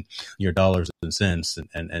spend your dollars and cents,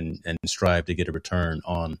 and strive to get a return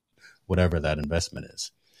on whatever that investment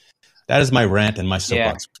is. That is my rant and my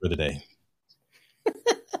soapbox for the day.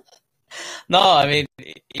 No, I mean,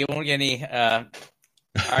 you won't get any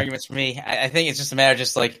arguments from me. I think it's just a matter of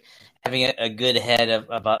just like having a good head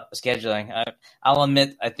about scheduling. I'll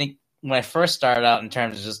admit, I think when I first started out in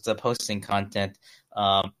terms of just posting content,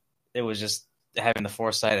 it was just having the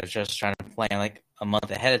foresight of just trying to plan like a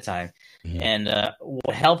month ahead of time. Mm-hmm. And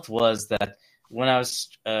what helped was that when I was,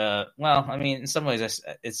 in some ways,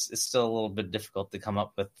 it's still a little bit difficult to come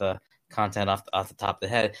up with the content off the top of the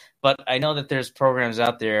head. But I know that there's programs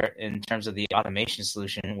out there in terms of the automation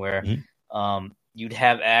solution where you'd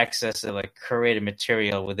have access to like curated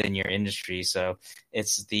material within your industry. So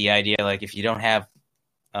it's the idea, like if you don't have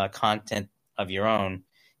content of your own,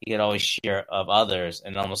 you could always share of others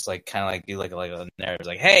and almost like kind of like do like a narrative,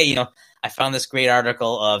 like, hey, I found this great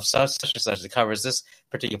article of such and such that covers this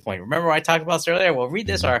particular point. Remember I talked about this earlier? Well, read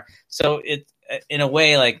this. Or so it in a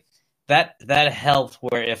way like that helped.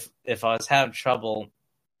 Where if I was having trouble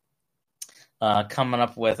coming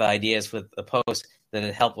up with ideas with a post, that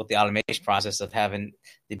it helped with the automation process of having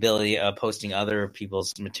the ability of posting other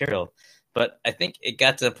people's material. But I think it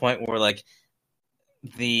got to the point where like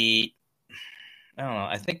I don't know,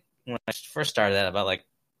 I think when I first started that about like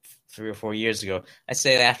 3 or 4 years ago, I'd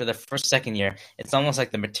say that after the second year, it's almost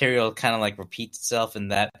like the material kind of like repeats itself, in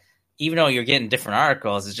that even though you're getting different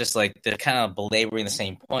articles, it's just like they're kind of belaboring the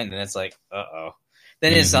same point, and it's like, uh-oh.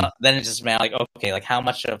 Then it's just about like, okay, like how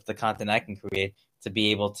much of the content I can create to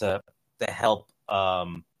be able to help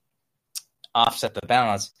offset the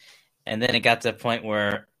balance. And then it got to the point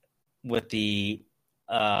where with the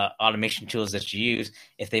automation tools that you use,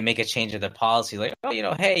 if they make a change of the policy, like, oh,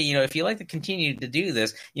 hey, if you like to continue to do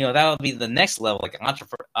this, that would be the next level, like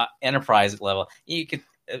enterprise level. You could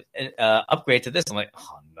upgrade to this. I'm like,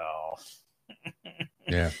 oh no.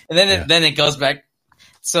 Yeah. And then it goes back.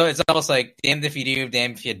 So it's almost like damned if you do,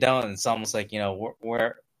 damned if you don't. It's almost like,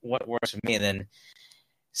 what works for me. And then,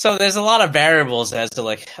 so there's a lot of variables as to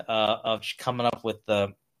like of coming up with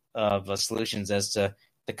solutions as to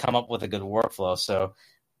come up with a good workflow. So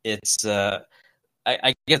it's I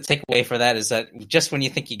guess the takeaway for that is that just when you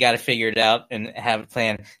think you got to figure it out and have a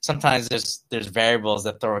plan, sometimes there's variables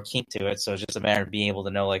that throw a kink to it. So it's just a matter of being able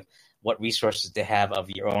to know like what resources to have of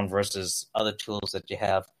your own versus other tools that you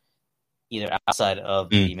have either outside of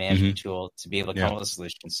the management tool to be able to come up with a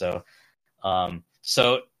solution. So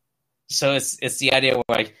so it's the idea where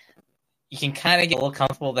like you can kind of get a little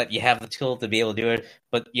comfortable that you have the tool to be able to do it,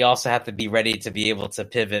 but you also have to be ready to be able to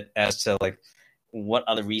pivot as to like what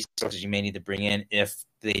other resources you may need to bring in if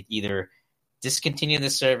they either discontinue the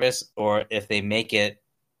service or if they make it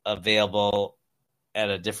available at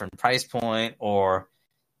a different price point or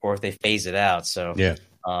if they phase it out. So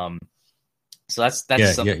so that's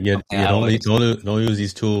don't use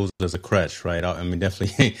these tools as a crutch, right? I mean,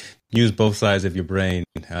 definitely use both sides of your brain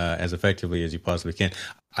as effectively as you possibly can.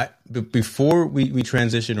 Before we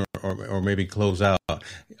transition or maybe close out,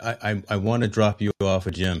 I want to drop you off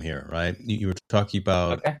a gem here, right? You were talking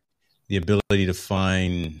about the ability to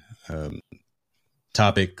find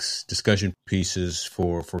topics, discussion pieces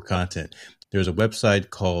for content. There's a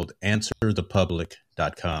website called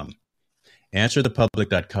answerthepublic.com.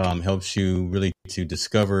 AnswerThePublic.com helps you really to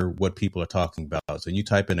discover what people are talking about. So you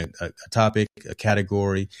type in a topic, a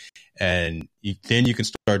category, and then you can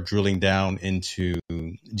start drilling down into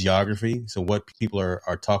geography. So what people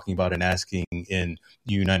are talking about and asking in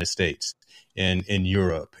the United States, in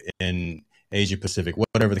Europe, in Asia Pacific,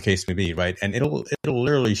 whatever the case may be, right? And it'll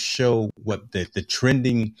literally show what the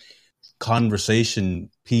trending conversation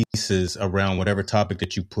pieces around whatever topic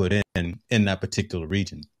that you put in that particular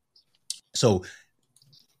region. So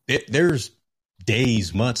there's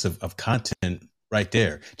days, months of content right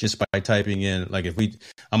there just by typing in, like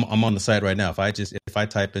I'm on the site right now. If I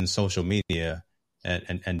type in social media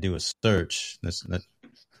and do a search, let's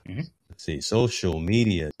see, social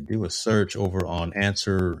media, do a search over on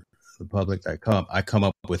answerthepublic.com. I come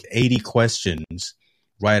up with 80 questions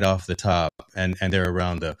right off the top, and they're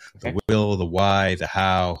around the will, the why, the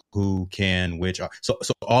how, who, can, which are. So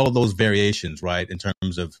all of those variations, right, in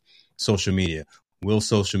terms of social media. Will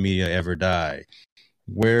social media ever die?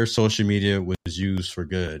 Where social media was used for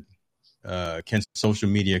good? Can social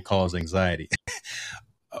media cause anxiety?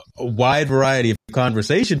 A wide variety of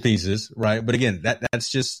conversation pieces, right? But again, that's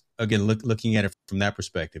just looking at it from that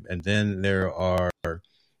perspective. And then there are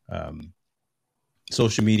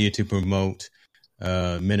social media to promote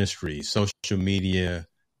ministry. Social media.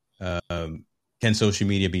 Can social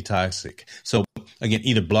media be toxic? So again,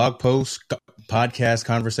 either blog posts, podcast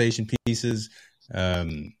conversation pieces,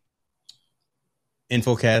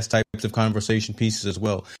 infocast types of conversation pieces as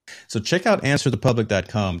well. So check out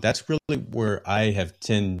answerthepublic.com. That's really where I have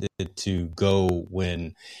tended to go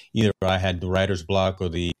when either I had the writer's block or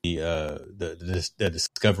the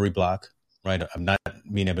discovery block, right? I'm not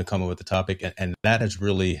being able to come up with the topic. And that has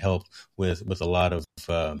really helped with a lot of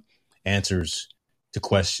answers to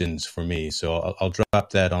questions for me. So I'll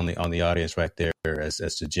drop that on the audience right there as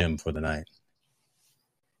the gem for the night.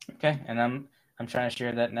 Okay, and I'm trying to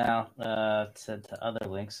share that now to other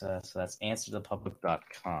links. So that's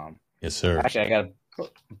answerthepublic.com. Yes, sir. Actually, I got to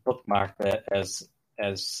bookmark that as I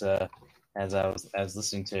was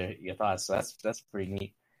listening to your thoughts. So that's pretty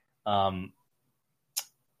neat. What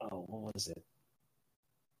was it?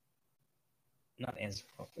 Not answer.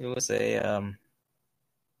 It was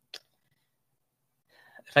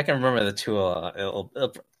if I can remember the tool,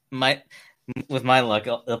 with my luck,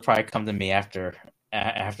 it'll probably come to me after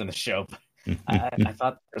the show. I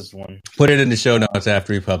thought there was one. Put it in the show notes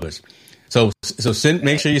after we publish. So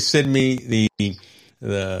make sure you send me the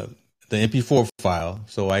MP4 file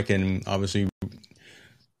so I can obviously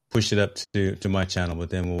push it up to my channel. But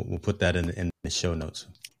then we'll put that in the show notes.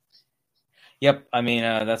 Yep, I mean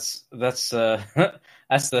that's that's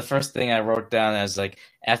the first thing I wrote down as like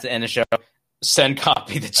after the end of the show, send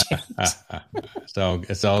copy to James. It's all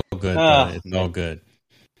good. It's all good.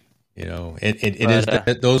 You know,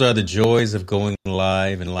 those are the joys of going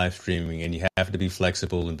live and live streaming, and you have to be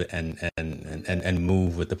flexible and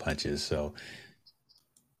move with the punches. So,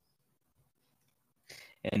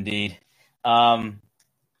 indeed, yeah,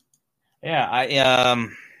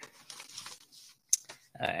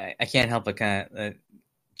 I can't help but kind of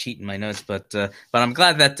cheat in my notes, but I'm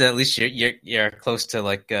glad that at least you're close to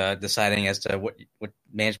like deciding as to what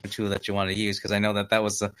management tool that you want to use, because I know that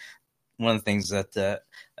was one of the things that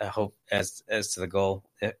I hope as to the goal,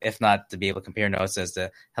 if not to be able to compare notes, as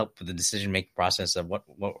to help with the decision making process of what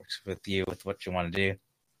works with you with what you want to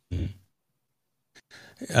do.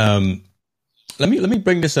 Mm-hmm. Let me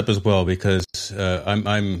bring this up as well, because I'm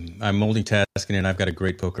multitasking and I've got a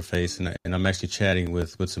great poker face, and I'm actually chatting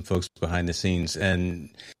with some folks behind the scenes,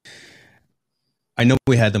 and I know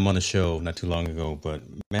we had them on the show not too long ago, but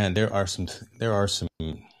man, there are some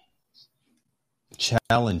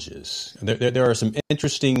challenges. There are some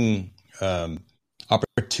interesting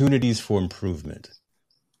opportunities for improvement.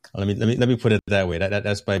 Let me put it that way.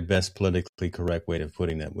 That's my best politically correct way of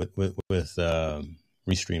putting that with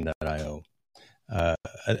Restream.io.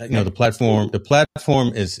 The platform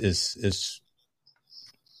is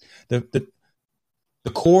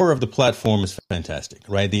the core of the platform is fantastic,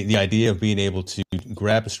 right? The idea of being able to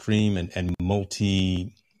grab a stream and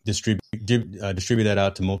distribute that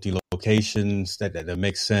out to multi locations that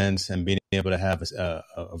makes sense, and being able to have a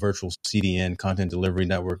virtual CDN, content delivery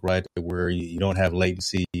network, right, where you don't have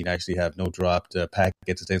latency, you actually have no dropped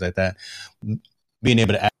packets and things like that. Being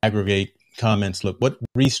able to aggregate comments. Look, what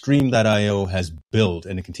Restream.io has built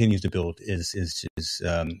and it continues to build is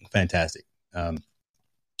fantastic. There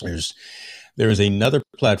is another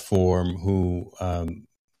platform who I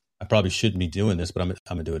probably shouldn't be doing this, but I'm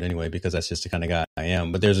gonna do it anyway because that's just the kind of guy I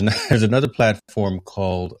am. But there's another platform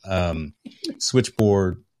called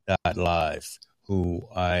Switchboard.live who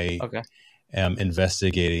I am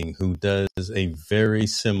investigating, who does a very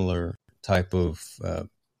similar type of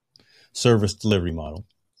service delivery model.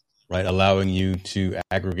 Right, allowing you to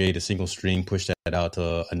aggregate a single stream, push that out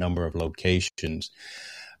to a number of locations.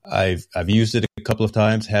 I've used it a couple of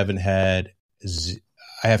times. I have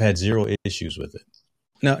had zero issues with it.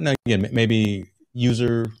 Now again, maybe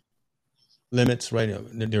user limits. Right,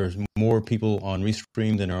 there's more people on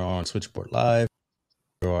Restream than there are on Switchboard Live.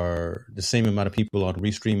 There are the same amount of people on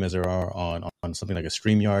Restream as there are on something like a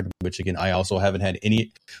StreamYard. Which again, I also haven't had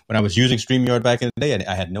any. When I was using StreamYard back in the day,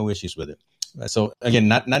 I had no issues with it. So again,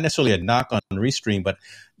 not necessarily a knock on Restream, but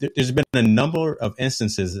there's been a number of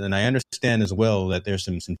instances, and I understand as well that there's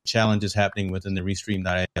some challenges happening within the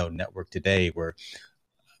Restream.io network today, where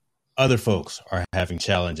other folks are having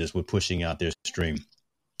challenges with pushing out their stream.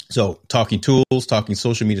 So, talking tools, talking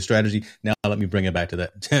social media strategy. Now, let me bring it back to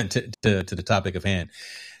that to the topic of hand.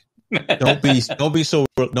 Don't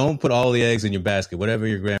put all the eggs in your basket. Whatever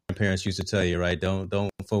your grandparents used to tell you, right?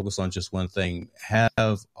 Don't focus on just one thing.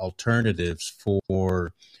 Have alternatives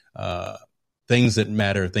for things that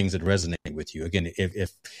matter, things that resonate with you. Again,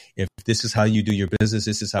 if this is how you do your business,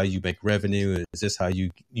 this is how you make revenue, is this how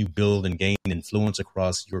you build and gain influence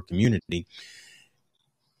across your community?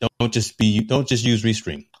 Don't just use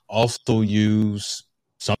Restream. Also use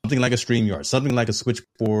something like a StreamYard, something like a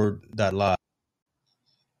Switchboard.live.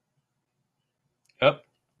 Oh,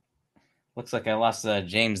 looks like I lost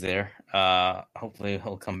James there. Hopefully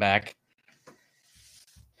he'll come back.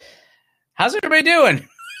 How's everybody doing?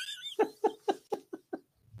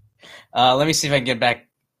 Let me see if I can get back.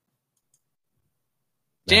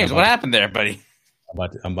 James, what happened there, buddy?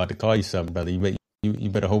 I'm about to call you something, brother. You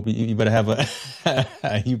better hope you better have a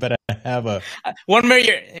one more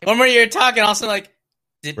you're talking. Also, like,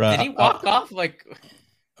 did he walk off? Like,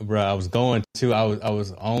 bro, I was going to. I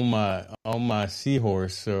was on my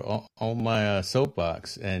seahorse or on my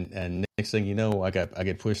soapbox, and next thing you know, I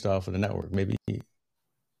get pushed off of the network. Maybe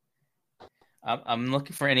I'm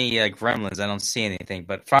looking for any gremlins. I don't see anything,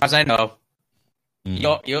 but as far as I know,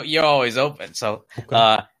 you're always open. So,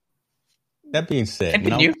 okay. That being said,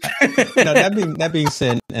 continue. that being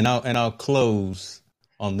said, and I'll close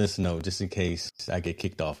on this note just in case I get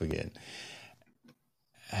kicked off again.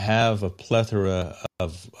 have a plethora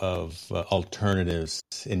of alternatives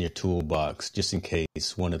in your toolbox just in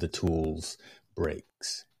case one of the tools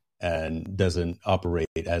breaks and doesn't operate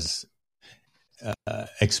as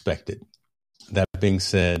expected. That being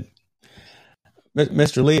said,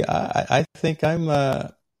 Mr. Lee, I think I'm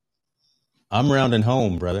rounding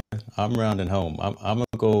home, brother. I'm rounding home. I'm gonna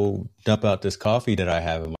go dump out this coffee that I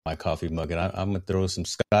have in my coffee mug, and I'm gonna throw some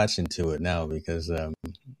scotch into it now because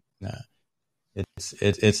nah,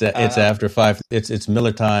 it's after 5. It's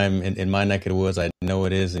Miller time in my neck of the woods. I know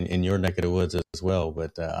it is in your neck of the woods as well.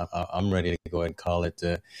 But I'm ready to go ahead and call it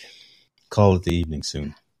the evening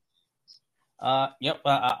soon. Yep.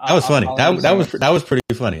 That was funny. That was pretty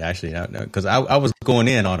funny actually. Because I was going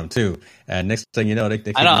in on them too, and next thing you know, they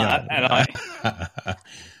kicked me out. I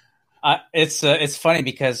know. It's funny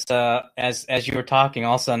because as you were talking,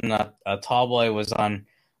 all of a sudden a tall boy was on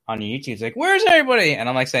your YouTube. He's like, "Where's everybody?" And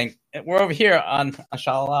I'm like saying, "We're over here on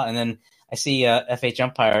Shalala." And then I see FH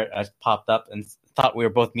Umpire popped up and thought we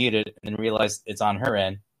were both muted, and then realized it's on her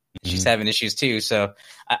end. She's having issues too. So,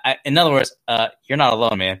 in other words, you're not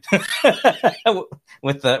alone, man,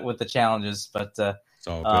 with the challenges. But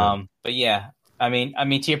but yeah, I mean,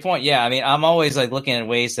 to your point, yeah, I mean, I'm always like looking at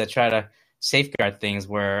ways to try to safeguard things.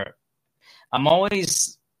 Where I don't want to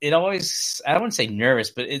say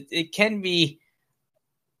nervous, but it can be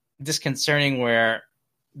disconcerting where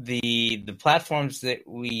the platforms that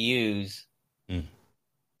we use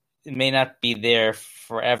it may not be there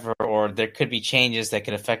forever, or there could be changes that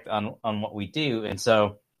could affect on what we do. And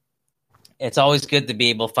so it's always good to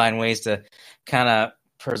be able to find ways to kind of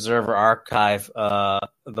preserve or archive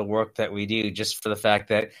the work that we do, just for the fact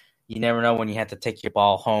that you never know when you have to take your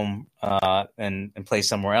ball home and play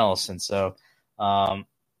somewhere else. And so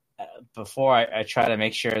before I try to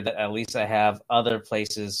make sure that at least I have other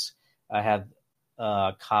places, I have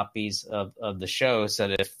copies of the show, so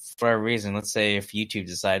that if for a reason, let's say if YouTube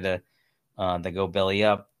decide to go belly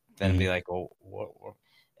up, then be like, well,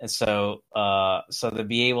 and so to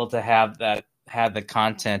be able to have the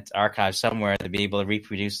content archived somewhere, to be able to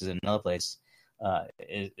reproduce it in another place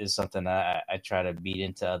is something that I try to beat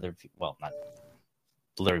into other people. Well, not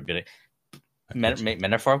literally, but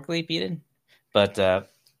metaphorically beat it, but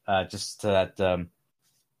just so that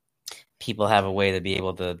people have a way to be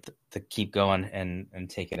able to keep going and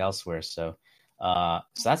take it elsewhere. So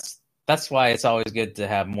that's why it's always good to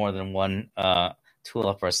have more than one tool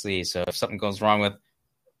up our sleeve. So if something goes wrong with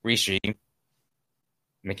Restream,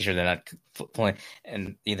 making sure they're not pulling,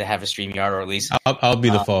 and either have a StreamYard or at least I'll be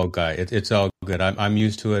the fall guy. It's all good. I'm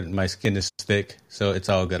used to it. My skin is thick, so it's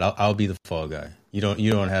all good. I'll be the fall guy. You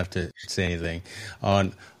don't have to say anything.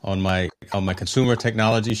 On my consumer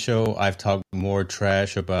technology show, I've talked more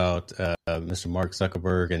trash about Mr. Mark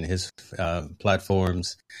Zuckerberg and his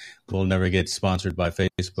platforms. We'll never get sponsored by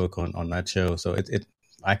Facebook on that show. So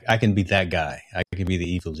I can be that guy. I can be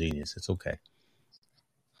the evil genius. It's okay.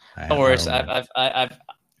 No worries. I've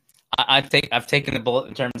taken the bullet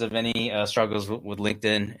in terms of any struggles with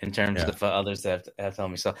LinkedIn, in terms of others that have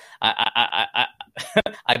told me. So I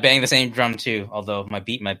bang the same drum too, although my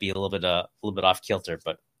beat might be a little bit off kilter,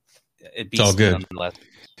 but it's all good nonetheless.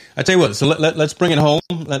 I tell you what, so let's bring it home.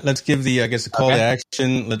 Let's give the call to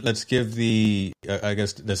action. Let's give the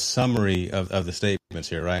the summary of the statements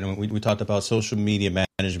here, right? And we talked about social media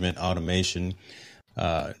management automation.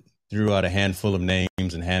 Threw out a handful of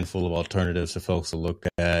names and handful of alternatives for folks to look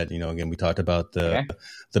at. Again, we talked about the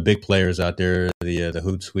big players out there, the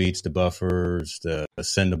Hootsuites, the Buffers, the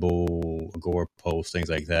Sendable, Agora Post, things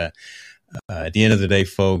like that. At the end of the day,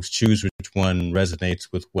 folks, choose which one resonates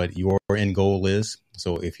with what your end goal is.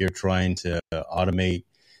 So if you're trying to automate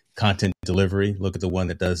content delivery, look at the one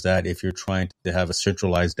that does that. If you're trying to have a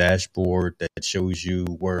centralized dashboard that shows you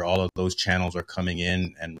where all of those channels are coming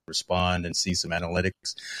in and respond and see some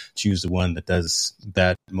analytics, choose the one that does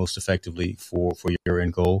that most effectively for your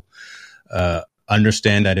end goal.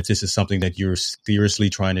 Understand that if this is something that you're seriously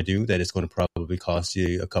trying to do, that it's going to probably cost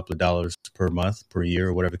you a couple of dollars per month, per year,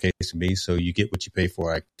 or whatever the case may be. So you get what you pay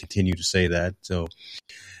for. I continue to say that. So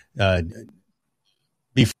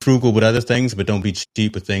be frugal with other things, but don't be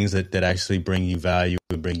cheap with things that actually bring you value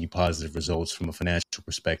and bring you positive results from a financial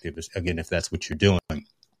perspective. Again, if that's what you're doing.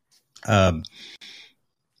 I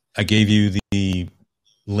gave you the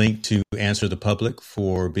link to Answer the Public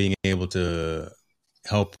for being able to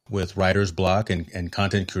help with writer's block and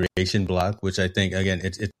content creation block, which I think, again,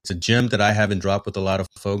 it's a gem that I haven't dropped with a lot of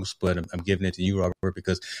folks, but I'm giving it to you, Robert,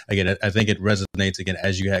 because, again, I think it resonates, again,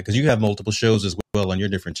 as you have, because you have multiple shows as well on your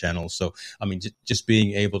different channels. So, I mean, just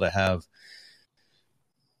being able to have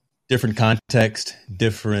different context,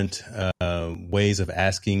 different ways of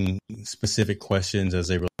asking specific questions as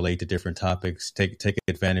they relate to different topics. Take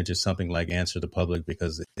advantage of something like Answer the Public,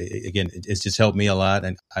 because it's just helped me a lot.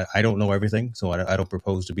 And I don't know everything, so I don't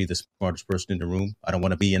propose to be the smartest person in the room. I don't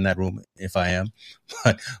want to be in that room if I am,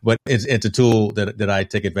 but it's a tool that I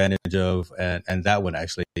take advantage of, and that one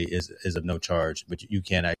actually is of no charge. But you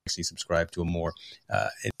can actually subscribe to a more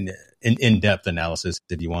in-depth analysis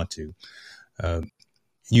if you want to.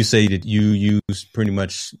 You say that you use pretty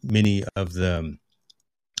much many of the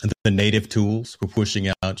native tools for pushing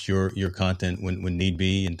out your content when need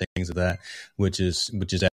be and things of that, which is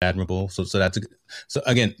admirable. So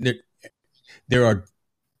again, there are,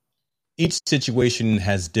 each situation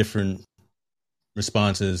has different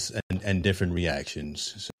responses and different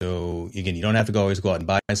reactions. So again, you don't have to always go out and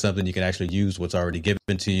buy something. You can actually use what's already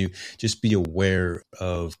given to you. Just be aware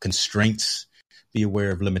of constraints. Be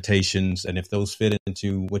aware of limitations, and if those fit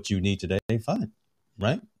into what you need today, fine,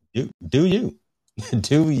 right? Do you, do you?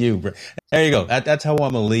 There you go. That's how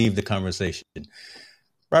I'm gonna leave the conversation.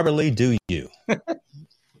 Robert Lee, do you?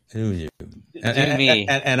 Do you? Do me.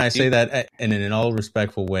 And I say that in an all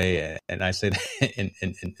respectful way, and I say that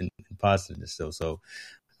in positiveness. So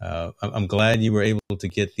I'm glad you were able to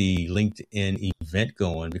get the LinkedIn event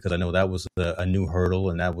going, because I know that was a new hurdle,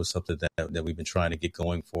 and that was something that we've been trying to get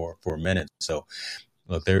going for a minute. So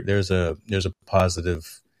look, there's a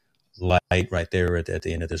positive light right there at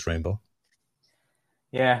the end of this rainbow.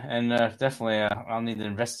 Yeah, and definitely I'll need to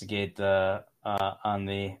investigate on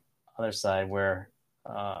the other side where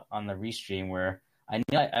on the restream where I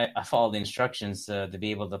know I followed the instructions to be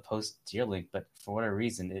able to post to your link, but for whatever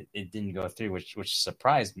reason, it didn't go through, which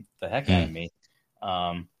surprised the heck out of me.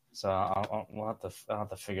 So I'll have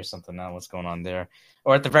to figure something out what's going on there,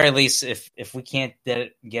 or at the very least, if we can't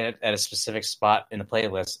get it at a specific spot in the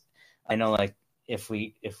playlist, I know like if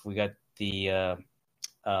we got the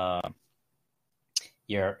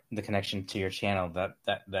connection to your channel, that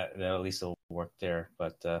at least will work there,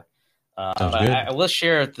 but. I will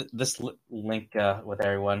share this link with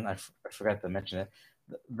everyone. I forgot to mention it.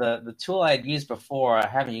 The tool I had used before, I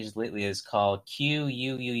haven't used lately, is called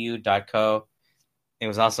QUUU.co. It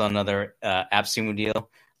was also another AppSumo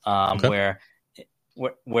deal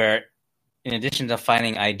where in addition to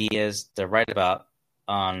finding ideas to write about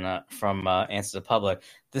from Answer the Public,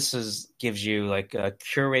 gives you like a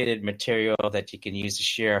curated material that you can use to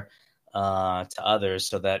share to others,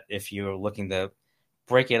 so that if you're looking to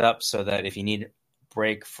break it up, so that if you need a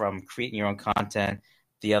break from creating your own content,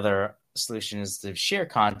 the other solution is to share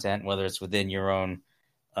content, whether it's within your own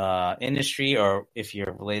industry or if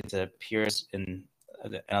you're related to peers in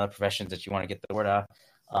other professions that you want to get the word out.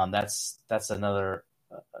 That's another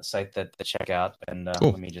site to check out. And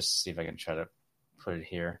cool. Let me just see if I can try to put it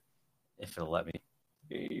here, if it'll let me.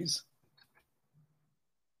 Please.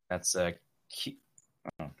 That's I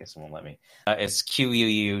guess it won't let me. It's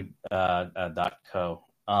QUU.co.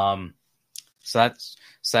 So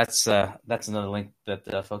that's another link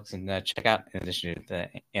that folks can check out, in addition to the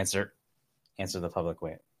answer the public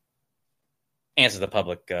way. Answer the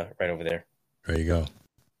Public right over there. There you go.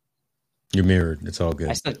 You're mirrored. It's all good.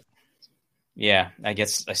 I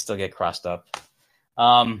guess I still get crossed up.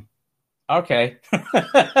 Okay.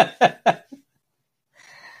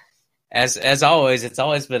 As always, it's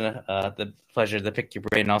always been the pleasure to pick your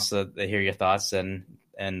brain, and also to hear your thoughts and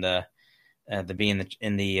to be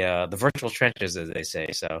in the virtual trenches, as they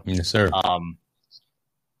say. So yes, sir.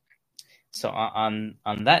 So on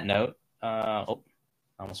that note, I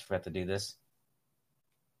almost forgot to do this.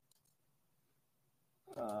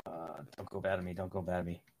 Don't go bad at me. Don't go bad at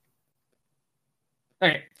me.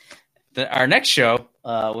 Okay. Our next show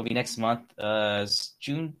will be next month,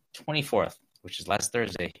 June 24th, which is last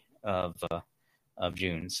Thursday of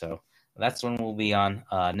June. So that's when we'll be on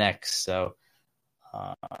next. So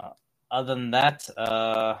other than that,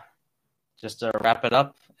 just to wrap it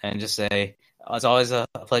up and just say, it's always a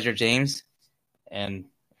pleasure, James. And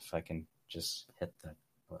if I can just hit that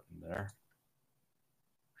button there.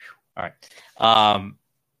 All right.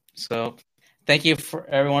 So thank you for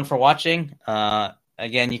everyone for watching.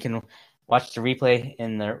 Again, you can watch the replay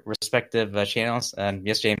in the respective channels. And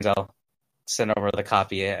yes, James, I'll send over the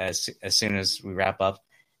copy as soon as we wrap up.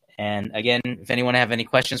 And again, if anyone have any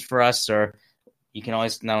questions for us, or you can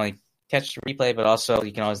always not only catch the replay, but also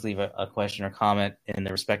you can always leave a question or comment in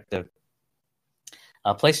the respective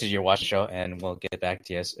places you're watching the show, and we'll get back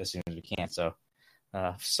to you as soon as we can. So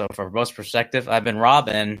for Verbose Perspective, I've been Rob,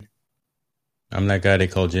 and I'm that guy they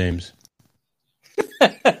call James.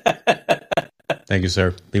 Thank you,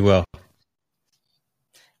 sir. Be well.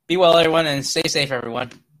 Be well, everyone, and stay safe,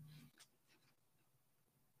 everyone.